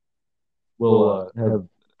 Will have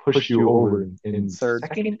pushed you over in third,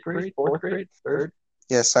 second grade, fourth grade, third.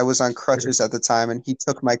 Yes, I was on crutches at the time, and he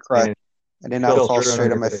took my crutch. I did not fall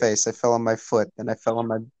straight on my face. I fell on my foot, and I fell on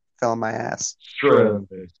my ass. Straight on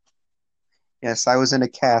the face. Yes, I was in a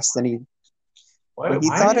cast, and he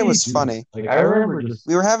thought it was funny. Like, I remember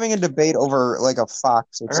we were having a debate over like a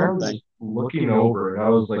fox or something. Looking over, and I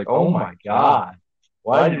was like, "Oh my god,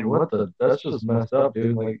 that's just messed up,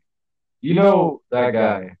 dude." Like, you know, that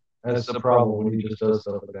guy. That's the problem when he just does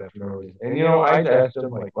stuff like that for no reason. And you know, I asked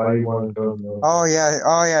him like, "Why do you want to go to the military?" Oh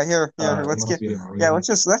yeah. Here. Let's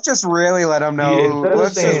just really let him know.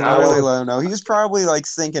 Let's just really let him know. He was probably like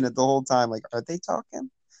thinking it the whole time. Like, are they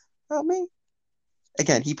talking about me?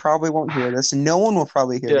 Again, he probably won't hear this. No one will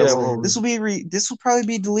probably hear this. This will probably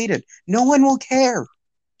be deleted. No one will care.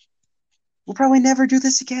 We'll probably never do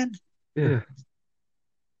this again. Yeah.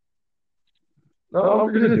 No,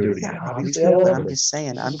 we're gonna do it again. I'm just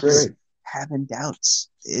saying. I'm just having doubts,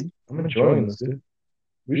 dude. I'm enjoying this, dude.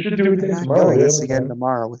 We should do it again tomorrow. I'm doing this again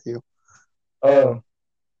tomorrow with you.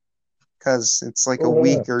 Because it's like a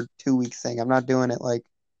week or 2 week thing. I'm not doing it like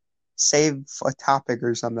save a topic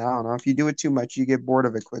or something. I don't know. If you do it too much, you get bored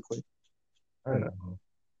of it quickly. I know.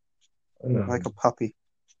 Like a puppy.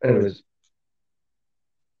 Anyways,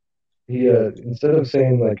 he instead of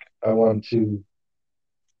saying like I want to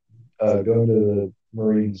go into the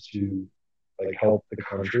Marines to like help the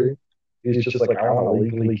country, he's just like I want to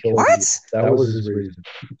legally kill what? People. That was his reason.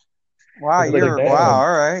 Wow, wow,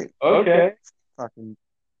 all right. Okay. Fucking.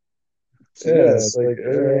 Yeah, it's like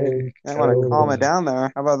I want to calm it down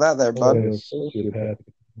there. How about that, there, bud?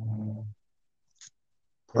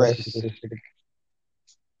 Narcissistic.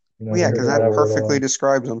 Well, yeah, because that perfectly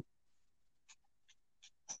describes him.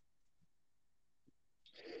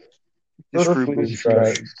 Perfectly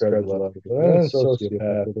describes a lot of people. And a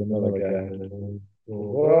sociopath with another guy.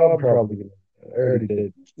 Well, I'm probably gonna. I already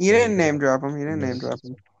did. You didn't name drop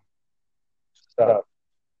him. Stop.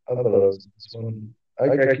 I thought it was this one.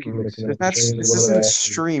 I keep mixing up. This isn't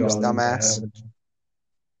streams, dumbass.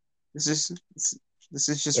 This is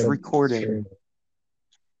just recording.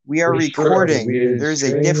 We are recording. There's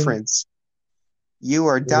a difference. You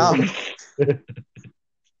are dumb.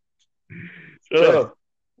 Shut up.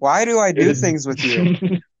 Why do I do things with you?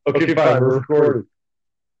 Okay, fine. We're recording.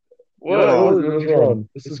 What's wrong?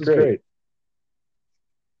 This is great.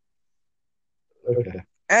 Okay.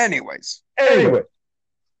 Anyways.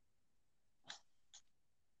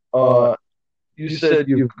 You said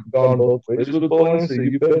you've gone both ways with bullying, so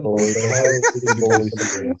you've been bullied. How did you bully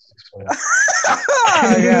somebody else?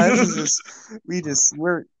 Yeah,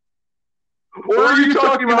 we're. Or are you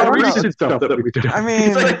talking about recent stuff that we've done? I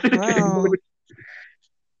mean,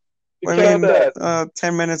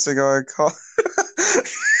 10 minutes ago I called.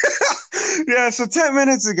 Yeah, so 10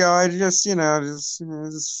 minutes ago I just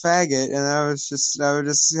faggot, and I just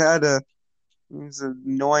had he was an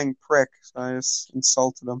annoying prick, so I just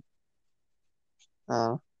insulted him.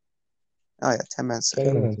 Oh yeah, 10 minutes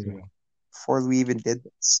ago. Before we even did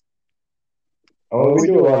this. Oh, we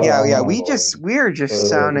do a lot. Yeah. We're just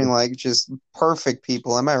sounding like just perfect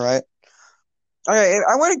people. Am I right? Okay,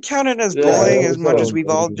 I wouldn't count it as bullying as much as we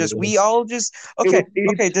all just to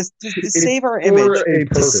save our image,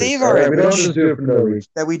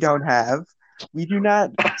 that we don't have. We do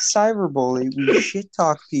not cyberbully. We shit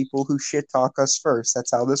talk people who shit talk us first. That's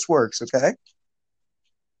how this works. Okay.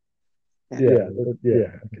 Yeah.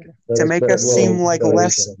 To make us seem like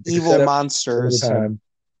less evil monsters.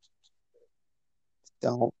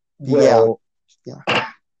 Don't. Yeah.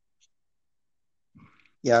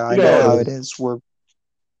 Yeah, I know how it is. We're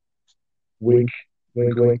wink.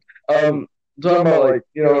 Talking about like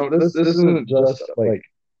this isn't just like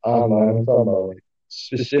online. I'm talking about like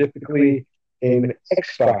specifically in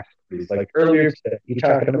Xbox movies. Like earlier today, you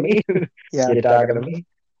talking to me? Yeah. You talking to me?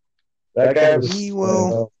 That guy was. He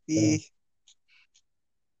will be.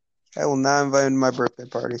 I will not invite him to my birthday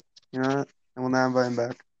party. You know what? I will not invite him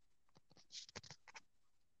back.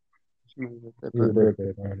 Your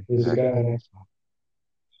birthday party. He's a guy next one.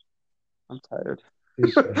 I'm tired.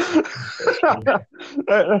 He's special.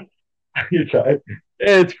 You're tired.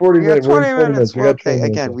 Hey, it's 40 We got minutes. We're 20 in 40 minutes. minutes. We Well, got 20 okay,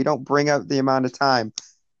 minutes again, left. we don't bring up the amount of time.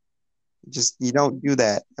 You don't do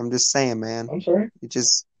that. I'm just saying, man. I'm sorry. It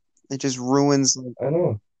just ruins. I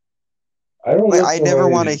know. I don't. Like, I never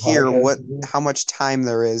want to hear podcasts. how much time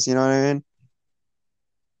there is. You know what I mean?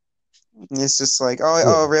 It's just like, Yeah.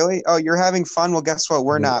 oh, really? Oh, you're having fun? Well, guess what?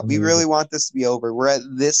 We're Yeah, not. We really want this to be over. We're at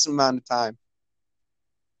this amount of time.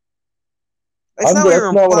 It's not what you're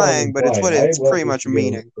implying, but it's what it's pretty much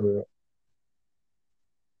meaning.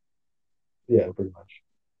 Yeah, pretty much.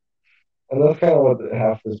 And that's kind of what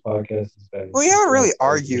half this podcast has been. Well, we haven't really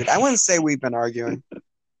argued. I wouldn't say we've been arguing.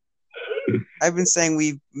 I've been saying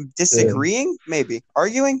we've disagreeing, maybe.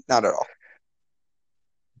 Arguing? Not at all.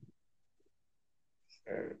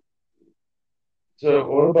 So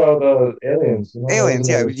what about aliens? Aliens,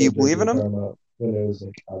 yeah. Do you believe in them? When it was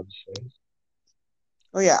like out of space.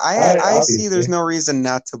 Oh yeah, I see. There's no reason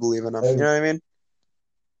not to believe in them. You know what I mean?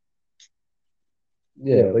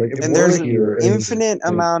 Yeah, like and there's an infinite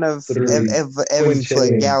amount of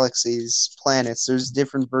like galaxies, planets. There's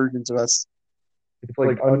different versions of us. It's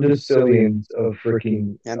like undecillions of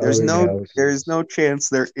freaking. And there's no chance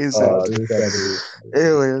there isn't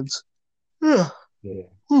aliens. Yeah.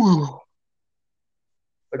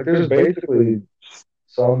 Like there's basically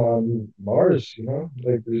some on Mars,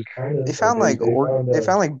 like there's kind of. They found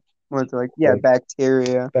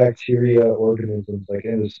bacteria, organisms, like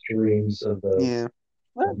in the streams of the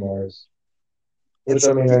of Mars. Which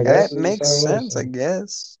I guess that makes sense. I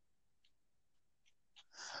guess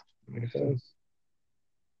makes sense.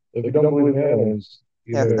 If you don't believe in aliens,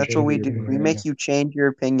 that's what we do. We make you change your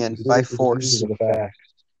opinion by force.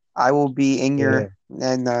 I will be in your,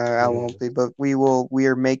 and I won't be, but we will. We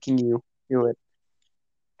are making you do it.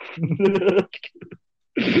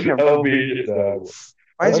 I'll be.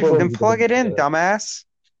 Then plug it in, dumbass.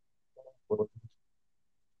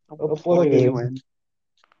 I'll plug you in.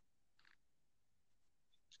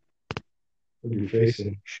 What are you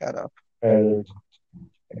facing? Shut up. I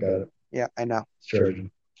got it. Yeah, I know. It's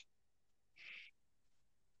charging.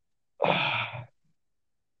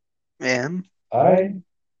 Man. Oh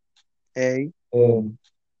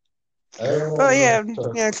yeah,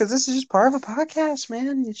 because this is just part of a podcast,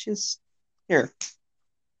 man. It's just here.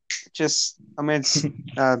 It's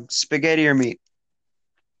spaghetti or meat.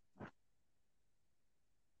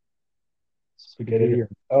 Spaghetti.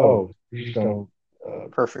 Oh, you just don't.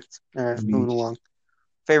 Perfect. All right, moving along.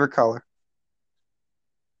 Favorite color.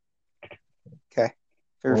 Okay.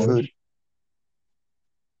 Favorite food.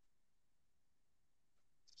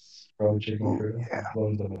 Probably chicken Alfredo. Yeah.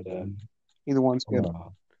 Either one's good.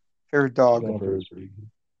 Favorite dog.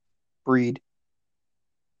 Breed.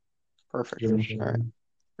 Perfect. All right.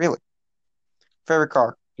 Really? Favorite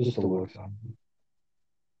car. Just the looks on.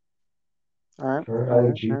 All right. I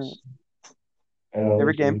like Jeeps.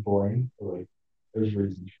 Favorite game. Boring, but like there's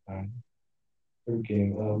reasons for that. Favorite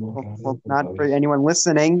game. Well, not for anyone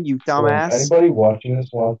listening, you dumbass. Anybody watching this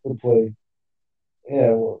wants to play.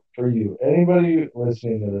 Yeah, well, for you. Anybody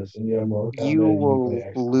listening to this and you have more Kombat, you will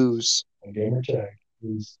lose. A gamer tag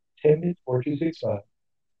is 10-4265,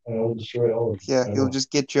 and I will destroy all of you. Yeah, you'll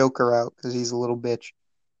just get Joker out because he's a little bitch.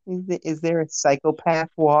 Is there a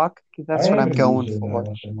psychopath walk? Because that's what I'm going for.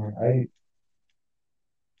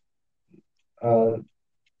 I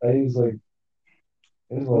use like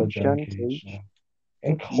there's a lot of Johnny Cage.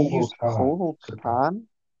 And Kotal Khan?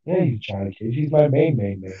 Yeah, he's Johnny Cage. He's my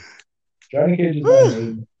main. Johnny Cage is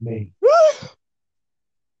my main.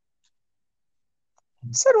 I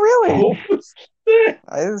said really?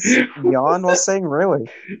 I just yawned while saying really.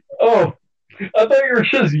 Oh, I thought you were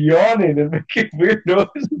just yawning and making weird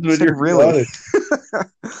noises when you're really yawning.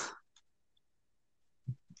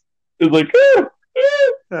 It's like,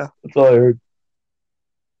 yeah. That's all I heard.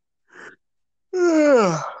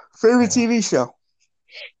 Favorite TV show?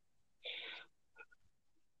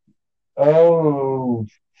 Oh,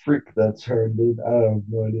 freak, that's hard, dude. I have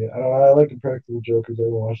no idea. I like the Practical Jokers. I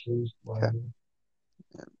watch those. Okay.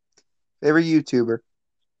 Yeah. Favorite YouTuber?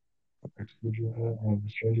 I'm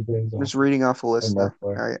just reading off a list now.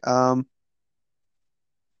 All right.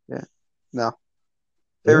 Yeah. No.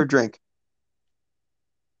 Favorite drink?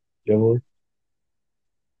 Yellow.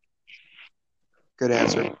 Good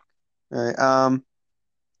answer. All right.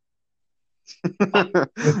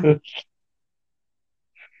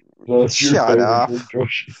 That's your Shut favorite up. food,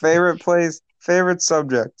 Josh. Favorite place, favorite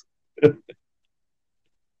subject.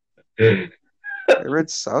 Favorite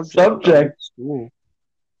subject. Subject. School.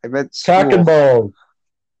 I meant Cock and school. balls.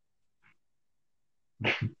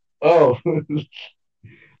 Oh.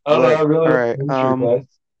 Oh, no, I really All like right. chemistry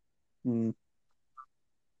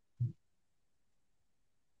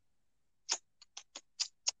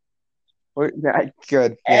class.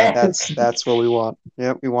 Good. Yeah, that's what we want.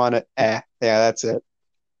 Yep, we want it. Yeah, that's it.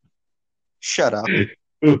 Shut up.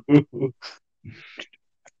 I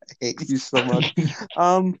hate you so much.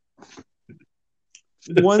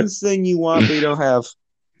 One thing you want but you don't have.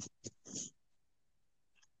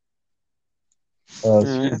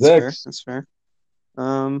 Series That's fair. X. That's fair.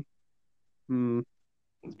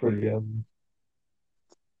 It's pretty good.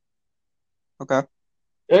 Okay.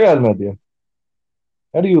 I got an idea.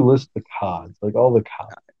 How do you list the CODs? Like all the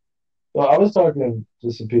CODs. Well, I was talking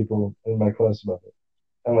to some people in my class about it.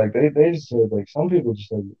 And like they just said like some people just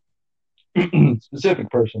said specific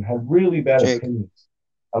person had really bad Jake. opinions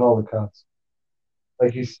on all the CODs.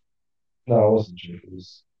 Like no, it wasn't Jake, it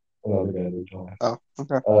was another guy that joined. Oh,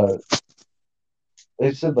 okay.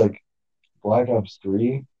 They said like Black Ops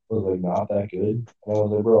 3 was like not that good. And I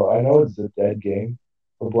was like, bro, I know it's a dead game,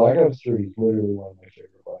 but Black Ops 3 is literally one of my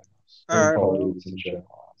favorite Black Ops. All Call of Duty in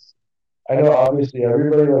general. I know obviously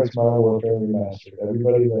everybody likes Modern Warfare Remastered.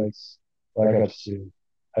 Everybody likes Black Ops 2.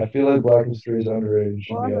 I feel like Black Ops 3 is underrated. It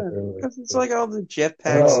should be up there. Because it's like all the I know jetpacks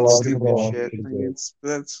a and lot of people stupid don't shit. think Like it's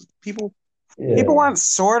that's people. Yeah. People want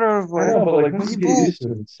sort of I like. know, but like once you get people. used to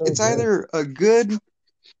it, it's so It's good. either a good.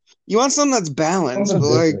 You want something that's balanced, Something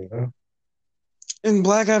but like different, you know? in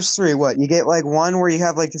Black Ops 3, what you get like one where you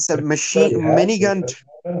have like this machine minigun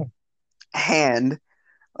hand,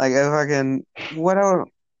 like a fucking what else?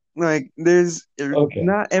 Like there's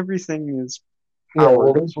not everything is Yeah,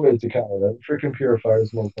 well, there's ways to counter that. Freaking Purifier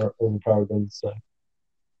is more overpowered than stuff.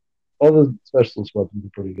 All the specialist weapons are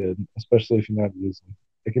pretty good, especially if you're not using them.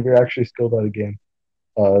 Like if you're actually skilled at a game.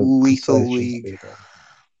 Lethal League.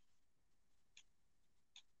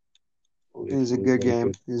 It is a good game.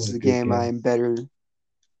 It is the game I am better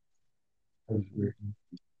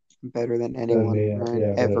than anyone right?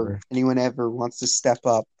 Ever. Anyone ever wants to step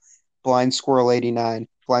up. Blind Squirrel 89.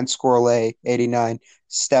 Blind Squirrel A 89.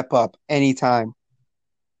 Step up anytime.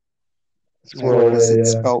 Squirrel A,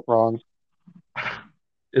 it's spelt wrong.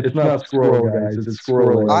 It's not squirrel, guys. It's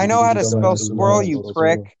squirrel A. I know how to spell squirrel, you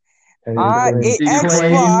prick.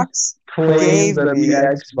 Xbox gave me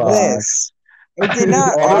this. It did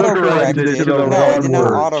not autocorrect it. No, it did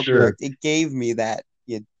not autocorrect. It gave me that,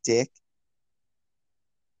 you dick.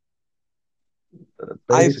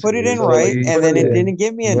 I put it in right, and then it didn't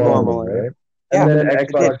give me a normal. Right? Yeah, and then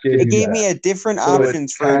Xbox it gave me a different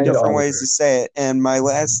options for different ways to say it. And my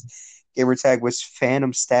last gamer tag was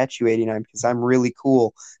Phantom Statue 89 because I'm really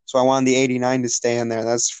cool. So I wanted the 89 to stay in there.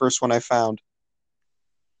 That's the first one I found.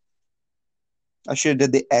 I should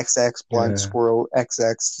have did the XX Blind Squirrel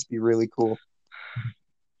XX to be really cool.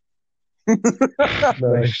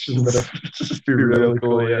 Nice. Just be really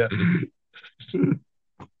cool, yeah.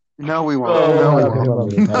 No, we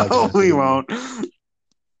won't. No, we won't.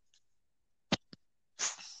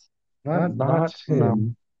 Not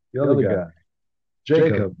him. The other guy.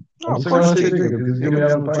 Jacob. Oh, of course,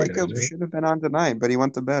 Jacob should have been on tonight, but he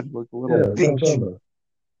went to bed like a little bitch.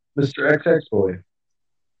 Mr. XX boy.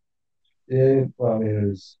 Yeah, well, I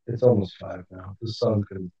mean, it's almost 5 now. The sun's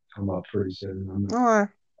going to come up pretty soon. I'm hungry.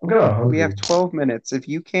 We have 12 minutes. If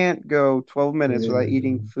you can't go 12 minutes without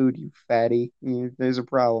eating food, you fatty, there's a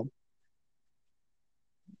problem.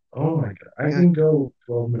 Oh my God. I can go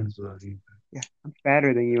 12 minutes without eating. Yeah, I'm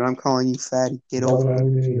fatter than you. I'm calling you fatty. Get over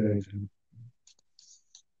it.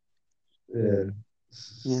 Yeah,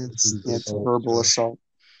 it's verbal assault.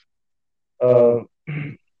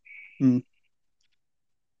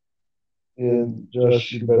 Yeah,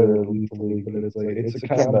 Josh, you better Lethal League, but it's a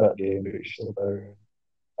combat game, but you're still better.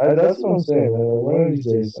 That's what I'm saying. One of these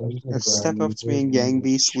days, I'm just gonna step up to me in Gang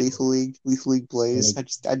Beast, Lethal League Blaze.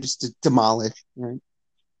 I just demolish, right?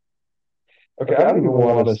 Okay, I don't even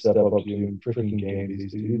want to step up to you in freaking Gang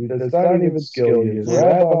Beast, dude. That's not even skill you.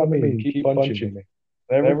 Grab on me and keep punching me.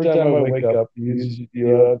 Every time I wake up, you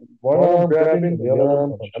use one arm grabbing and the other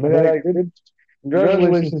arm punch. I mean,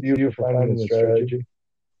 congratulations to you for finding the strategy.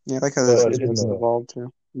 Yeah, I like how this has evolved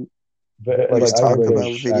too. Let's talk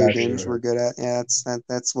about video games we're good at. Yeah,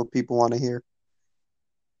 that's what people want to hear.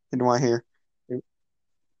 They don't want to hear.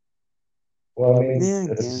 Well, I mean,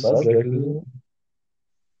 it's subject, isn't it?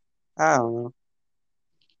 I don't know.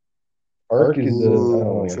 Ark is I don't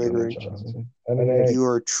Ooh, like it much, triggering. honestly. I mean, You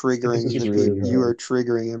are triggering this is the really people. You are hard.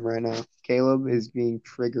 triggering him right now. Caleb is being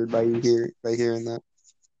triggered by hearing that.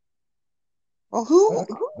 Well, who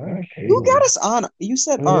got us on? You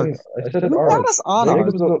said Ark. I said Who Ark. got us on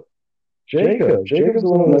Ark? Jacob. Jacob's the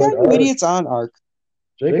one Who who got liked you Ark. idiots on Ark?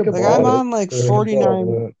 Jacob Like bought I'm it on like for himself,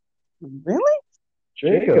 49. Really?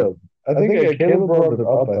 Jacob. I think Caleb brought it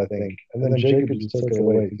up, I think. And then Jacob just took it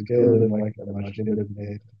away because Caleb didn't like it that much. He didn't hate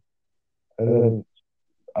it. And then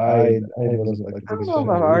I wasn't like the I don't biggest know fan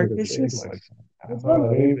about of Ark. it. It's just I don't know.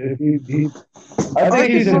 I mean, I Ark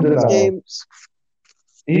think he's is in one of those denial. games.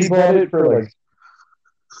 He bought it for like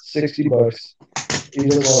 $60. He doesn't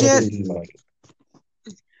want to say he didn't like it.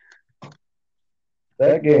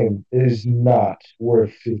 That game is not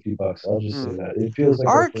worth $50. I'll just say that. It feels like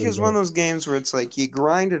Ark is one of those games where it's like you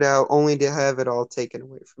grind it out only to have it all taken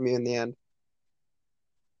away from you in the end.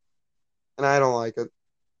 And I don't like it.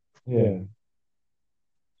 Yeah.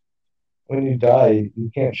 When you die, you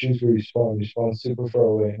can't choose where you spawn. You spawn super far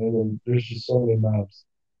away, and then there's just so many mobs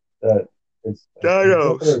that it's not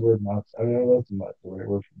the right word, mobs. I mean, I know that's not the right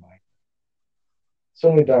word for mine. So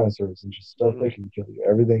many dinosaurs and just stuff that can kill you.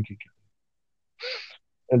 Everything can kill you.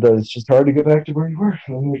 And it's just hard to get back to where you were.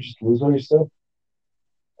 And then you just lose all your stuff.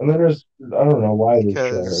 And then there's, I don't know why there's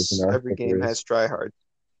tryhards in Ark. Every game has tryhards.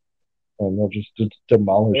 And they'll just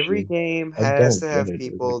demolish you. Every game has to have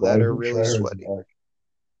people that are really sweaty.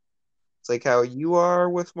 It's like how you are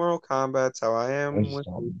with Mortal Kombat. It's how I am with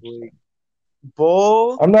League.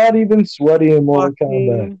 Bull. I'm not even sweaty in Mortal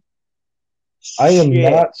Kombat. I am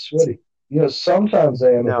not sweaty. You know, sometimes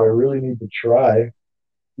I am if I really need to try.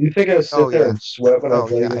 You think I sit there and sweat when I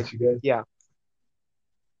play against you guys? Yeah.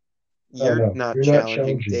 You're not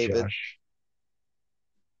challenging David. Josh.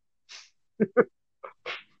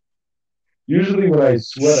 Usually when I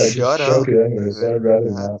sweat, I just choke it anyway, so I'd rather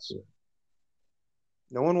not sweat.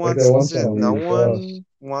 No one wants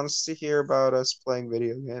to hear about us playing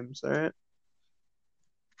video games, all right?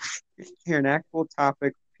 Here, an actual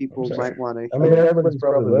topic people might want to hear. I mean, everybody's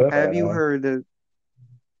probably left. Have you heard of...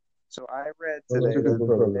 So I read today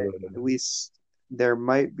that at least there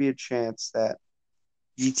might be a chance that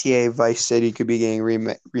GTA Vice City could be getting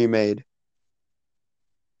remade.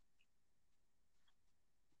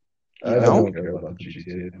 I don't care about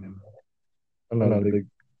GTA anymore. I'm not a big...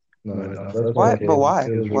 No, why? But why?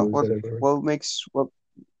 What makes... What?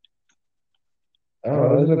 I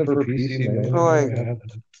don't know, isn't it for PC, man?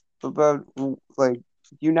 But like, do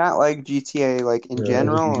you not like GTA like in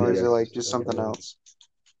general, or is it like just something else?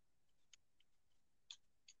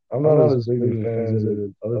 I'm not as big of a fan as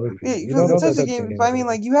other people. Yeah, because it's such a game. I mean,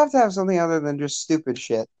 like, you have to have something other than just stupid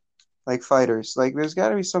shit, like fighters. Like, there's got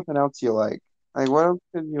to be something else you like. Like, what else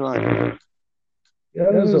could you like?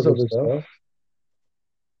 Yeah, there's other stuff.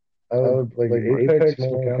 I would like Apex,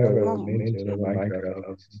 Mortal Kombat,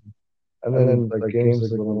 Minecraft, and then like games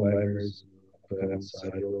like Little Nightmares, play on the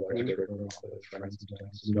side, friends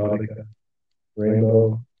sometimes, Subnautica,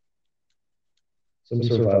 Rainbow, some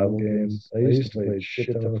survival games. I used to play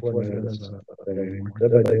shit ton of Fortnite. That's not a thing anymore.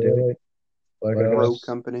 Dead by Daylight, Rogue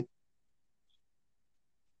Company.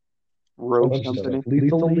 Rogue Company.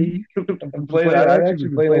 Lethal League. I actually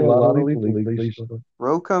been playing a lot of Lethal League.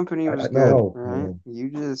 Rogue Company was good, right?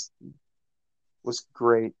 You just was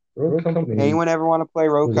great. Rogue Company. Anyone ever want to play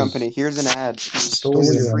Rogue Company? Here's an ad. It's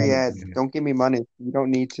a free ad. Don't give me money. You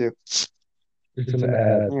don't need to. It's an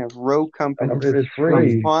ad. Yeah, Rogue Company. It's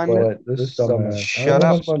free, fun. But this dumbass. Shut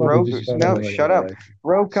up, Rogue. No, shut up.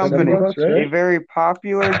 Rogue Company. A very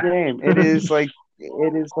popular game. It is like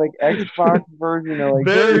Xbox version of like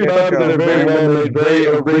very popular, very well made, very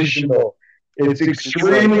original. It's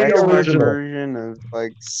extremely like original version of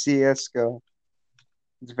like CS:GO.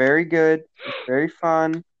 It's very good. It's very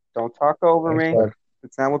fun. Don't talk over me.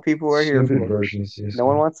 It's not what people are here for. No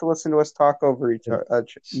one wants to listen to us talk over each other.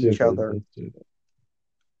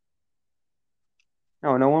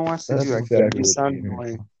 No one wants to do that. Exactly, you sound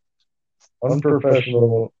annoying.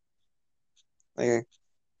 Unprofessional. Okay.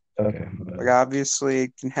 Like, obviously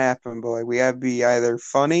it can happen, but like, we have to be either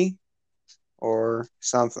funny or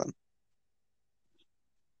something.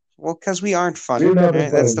 Well, because we aren't funny.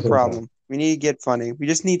 Right? That's the problem. We need to get funny. We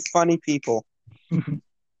just need funny people.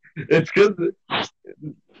 It's good.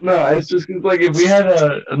 No, it's just like if we had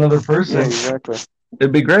another person, exactly,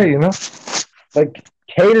 it'd be great, you know. Like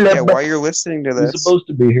Caleb. Yeah, while you're listening to this, he's supposed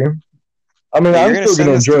to be here. I mean, I'm still going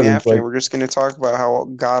to enjoy this. Like, we're just going to talk about how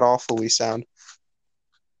god awful we sound.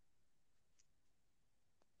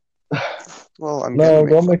 Well, I'm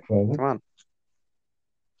don't make fun. Come on.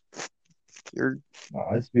 No,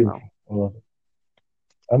 it's beautiful. I love it.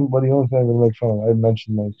 But the only thing I'm going to make fun of, I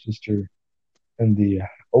mentioned my sister and the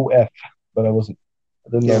OF, but I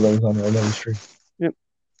didn't know that was on another stream. Yep.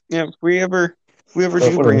 Yeah. If we ever do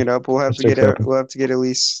whatever. bring it up, we'll have Just to get accept it. we'll have to get at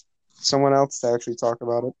least someone else to actually talk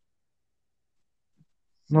about it.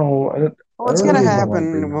 No, What's gonna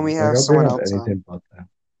happen when we have someone else anything on? about that.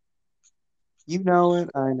 You know it.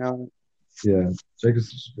 I know it. Yeah,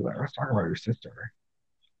 Jacob's just be like, let's talk about your sister.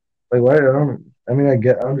 Like, why? I mean, I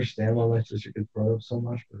understand why my sister gets brought up so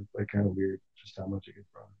much, but it's like kind of weird just how much it gets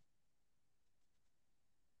brought up.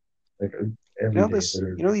 Like every day.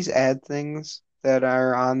 You know these ad things that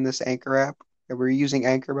are on this Anchor app. That we're using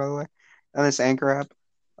Anchor, by the way, on this Anchor app.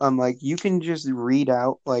 Like you can just read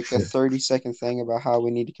out like a 30-second thing about how we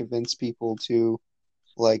need to convince people to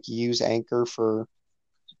like use Anchor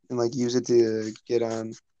and like use it to get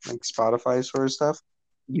on like Spotify sort of stuff.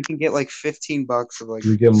 You can get like $15 of like. Do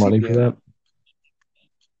you get money for that?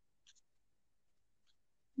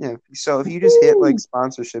 Yeah. So if you just hit like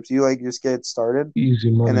sponsorships, you like just get started, easy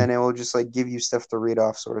money, and then it will just like give you stuff to read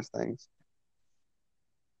off, sort of things.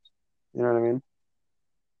 You know what I mean?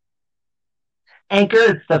 Anchor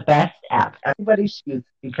is the best app. Everybody should use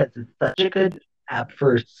it because it's such a good app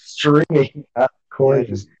for streaming.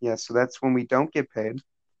 Yeah, so that's when we don't get paid,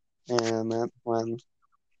 and that's when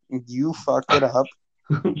you fuck it up,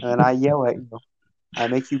 and I yell at you. I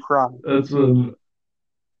make you cry. That's when.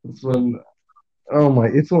 Oh my!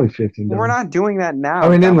 It's only $15. Well, we're not doing that now. I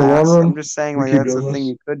mean, in the long run, I'm just saying like that's the thing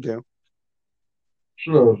you could do.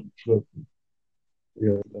 Sure.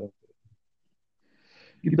 Yeah.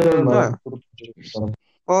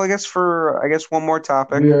 Well, I guess one more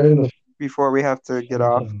topic before we have to get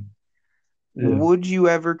off. Yeah. Would you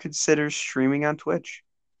ever consider streaming on Twitch?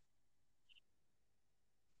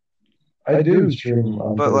 I do stream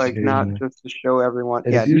on but Twitch, like not just to show everyone.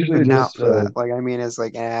 And usually not for that. Like I mean, as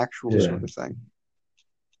like an actual sort of thing.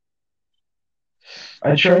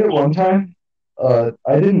 I tried it one time.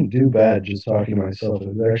 I didn't do bad just talking to myself.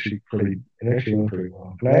 It actually went pretty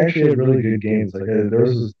well. And I actually had really good games. Like there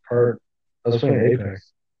was this part I was playing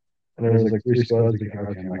Apex, and there was like 3 squads. Like,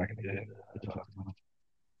 okay, I'm not gonna get into that.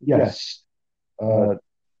 Yes,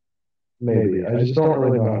 maybe. I just don't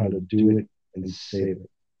really know how to do it and save it.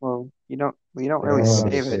 Well, you don't really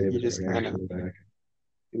save it. You just kind of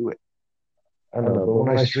do it. I don't know, but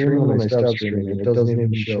when I stream, when I stop streaming, it doesn't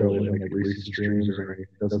even show in like recent streams or anything.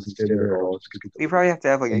 It doesn't stay there at all. You probably have to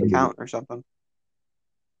have like an account or something.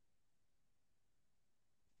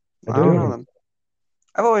 I don't know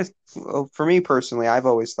them. For me personally, I've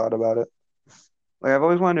always thought about it. Like I've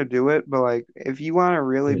always wanted to do it, but like if you want to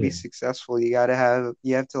really be successful, you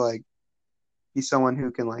have to like be someone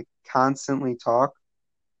who can like constantly talk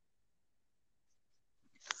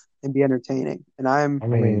and be entertaining.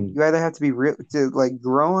 And you either have to be real to like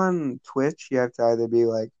grow on Twitch. You have to either be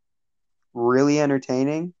like really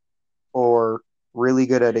entertaining or really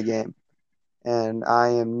good at a game. And I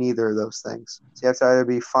am neither of those things. So you have to either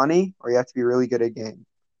be funny or you have to be really good at a game.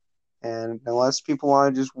 And unless people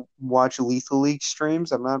want to just watch Lethal League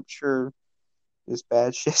streams, I'm not sure this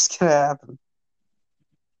bad shit's gonna happen.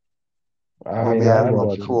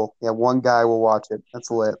 Cool. Yeah, one guy will watch it.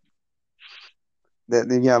 That's lit.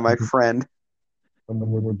 My friend.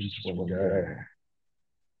 I'm just one guy.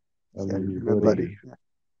 Your buddy.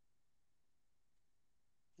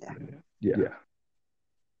 Yeah.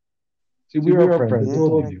 See, we are friends.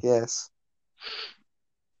 I guess.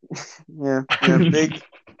 Yeah.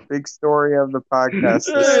 Big story of the podcast.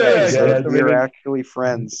 We are actually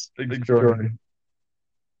friends. Big story.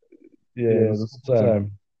 Yeah, this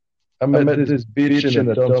time. I met this bitch in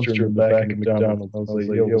a dumpster in the back of McDonald's. I was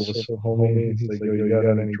like, yo, what's up, homie? He's like, yo, you got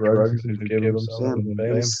any drugs? And he gave himself and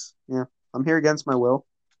bam. Yeah, I'm here against my will.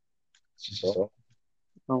 So.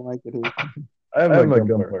 I don't like it here. I have my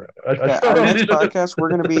gun for it. Our next podcast, we're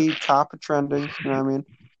going to be top of trending. You know what I mean?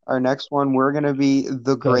 Our next one, we're going to be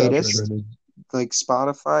the greatest. Like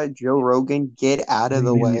Spotify, Joe Rogan, get out of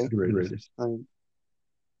the way.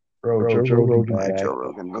 Bro, Joe Rogan.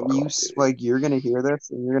 You're gonna hear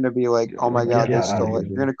this and you're gonna be like, "Oh my god, they stole it."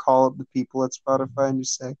 You're gonna call up the people at Spotify and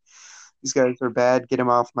just say, "These guys are bad. Get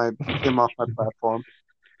them off my platform."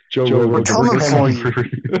 Joe Rogan, we're coming for you.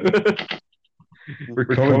 We're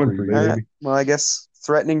coming for you. Right. Well, I guess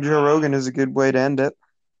threatening Joe Rogan is a good way to end it.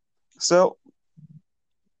 So,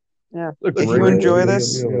 yeah, if you enjoy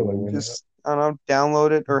this, just I don't know,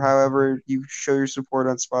 download it or however you show your support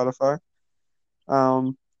on Spotify.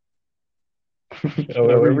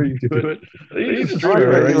 However you do it. You just play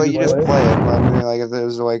it. I mean, like if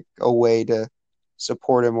there's like a way to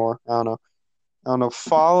support it more, I don't know.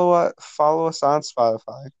 Follow us on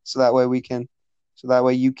Spotify so that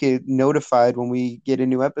way you get notified when we get a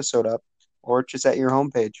new episode up, or just at your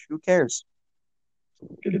homepage. Who cares?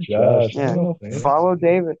 Good Josh. Yeah. No, thanks. Follow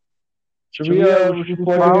David. Should we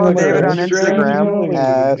plug Follow in like David our on Instagram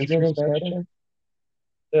at Instagram, Snapchat?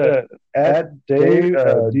 Yeah, at Dave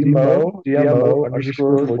DMO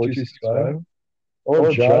underscore 4265.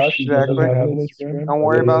 Oh, Josh, he doesn't Exactly. have an Instagram. Don't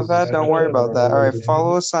worry about that. Don't worry about that. All right,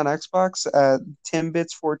 follow us on Xbox at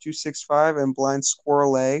Timbits4265 and Blind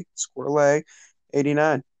Squirrel A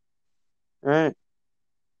 89. All right.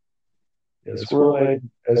 Yeah, Squirrel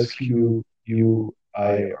SQUIRL.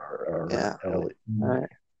 Yeah. All right.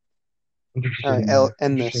 Interesting. All right.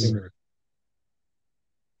 End this. Interesting.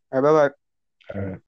 All right. Bye bye. All right.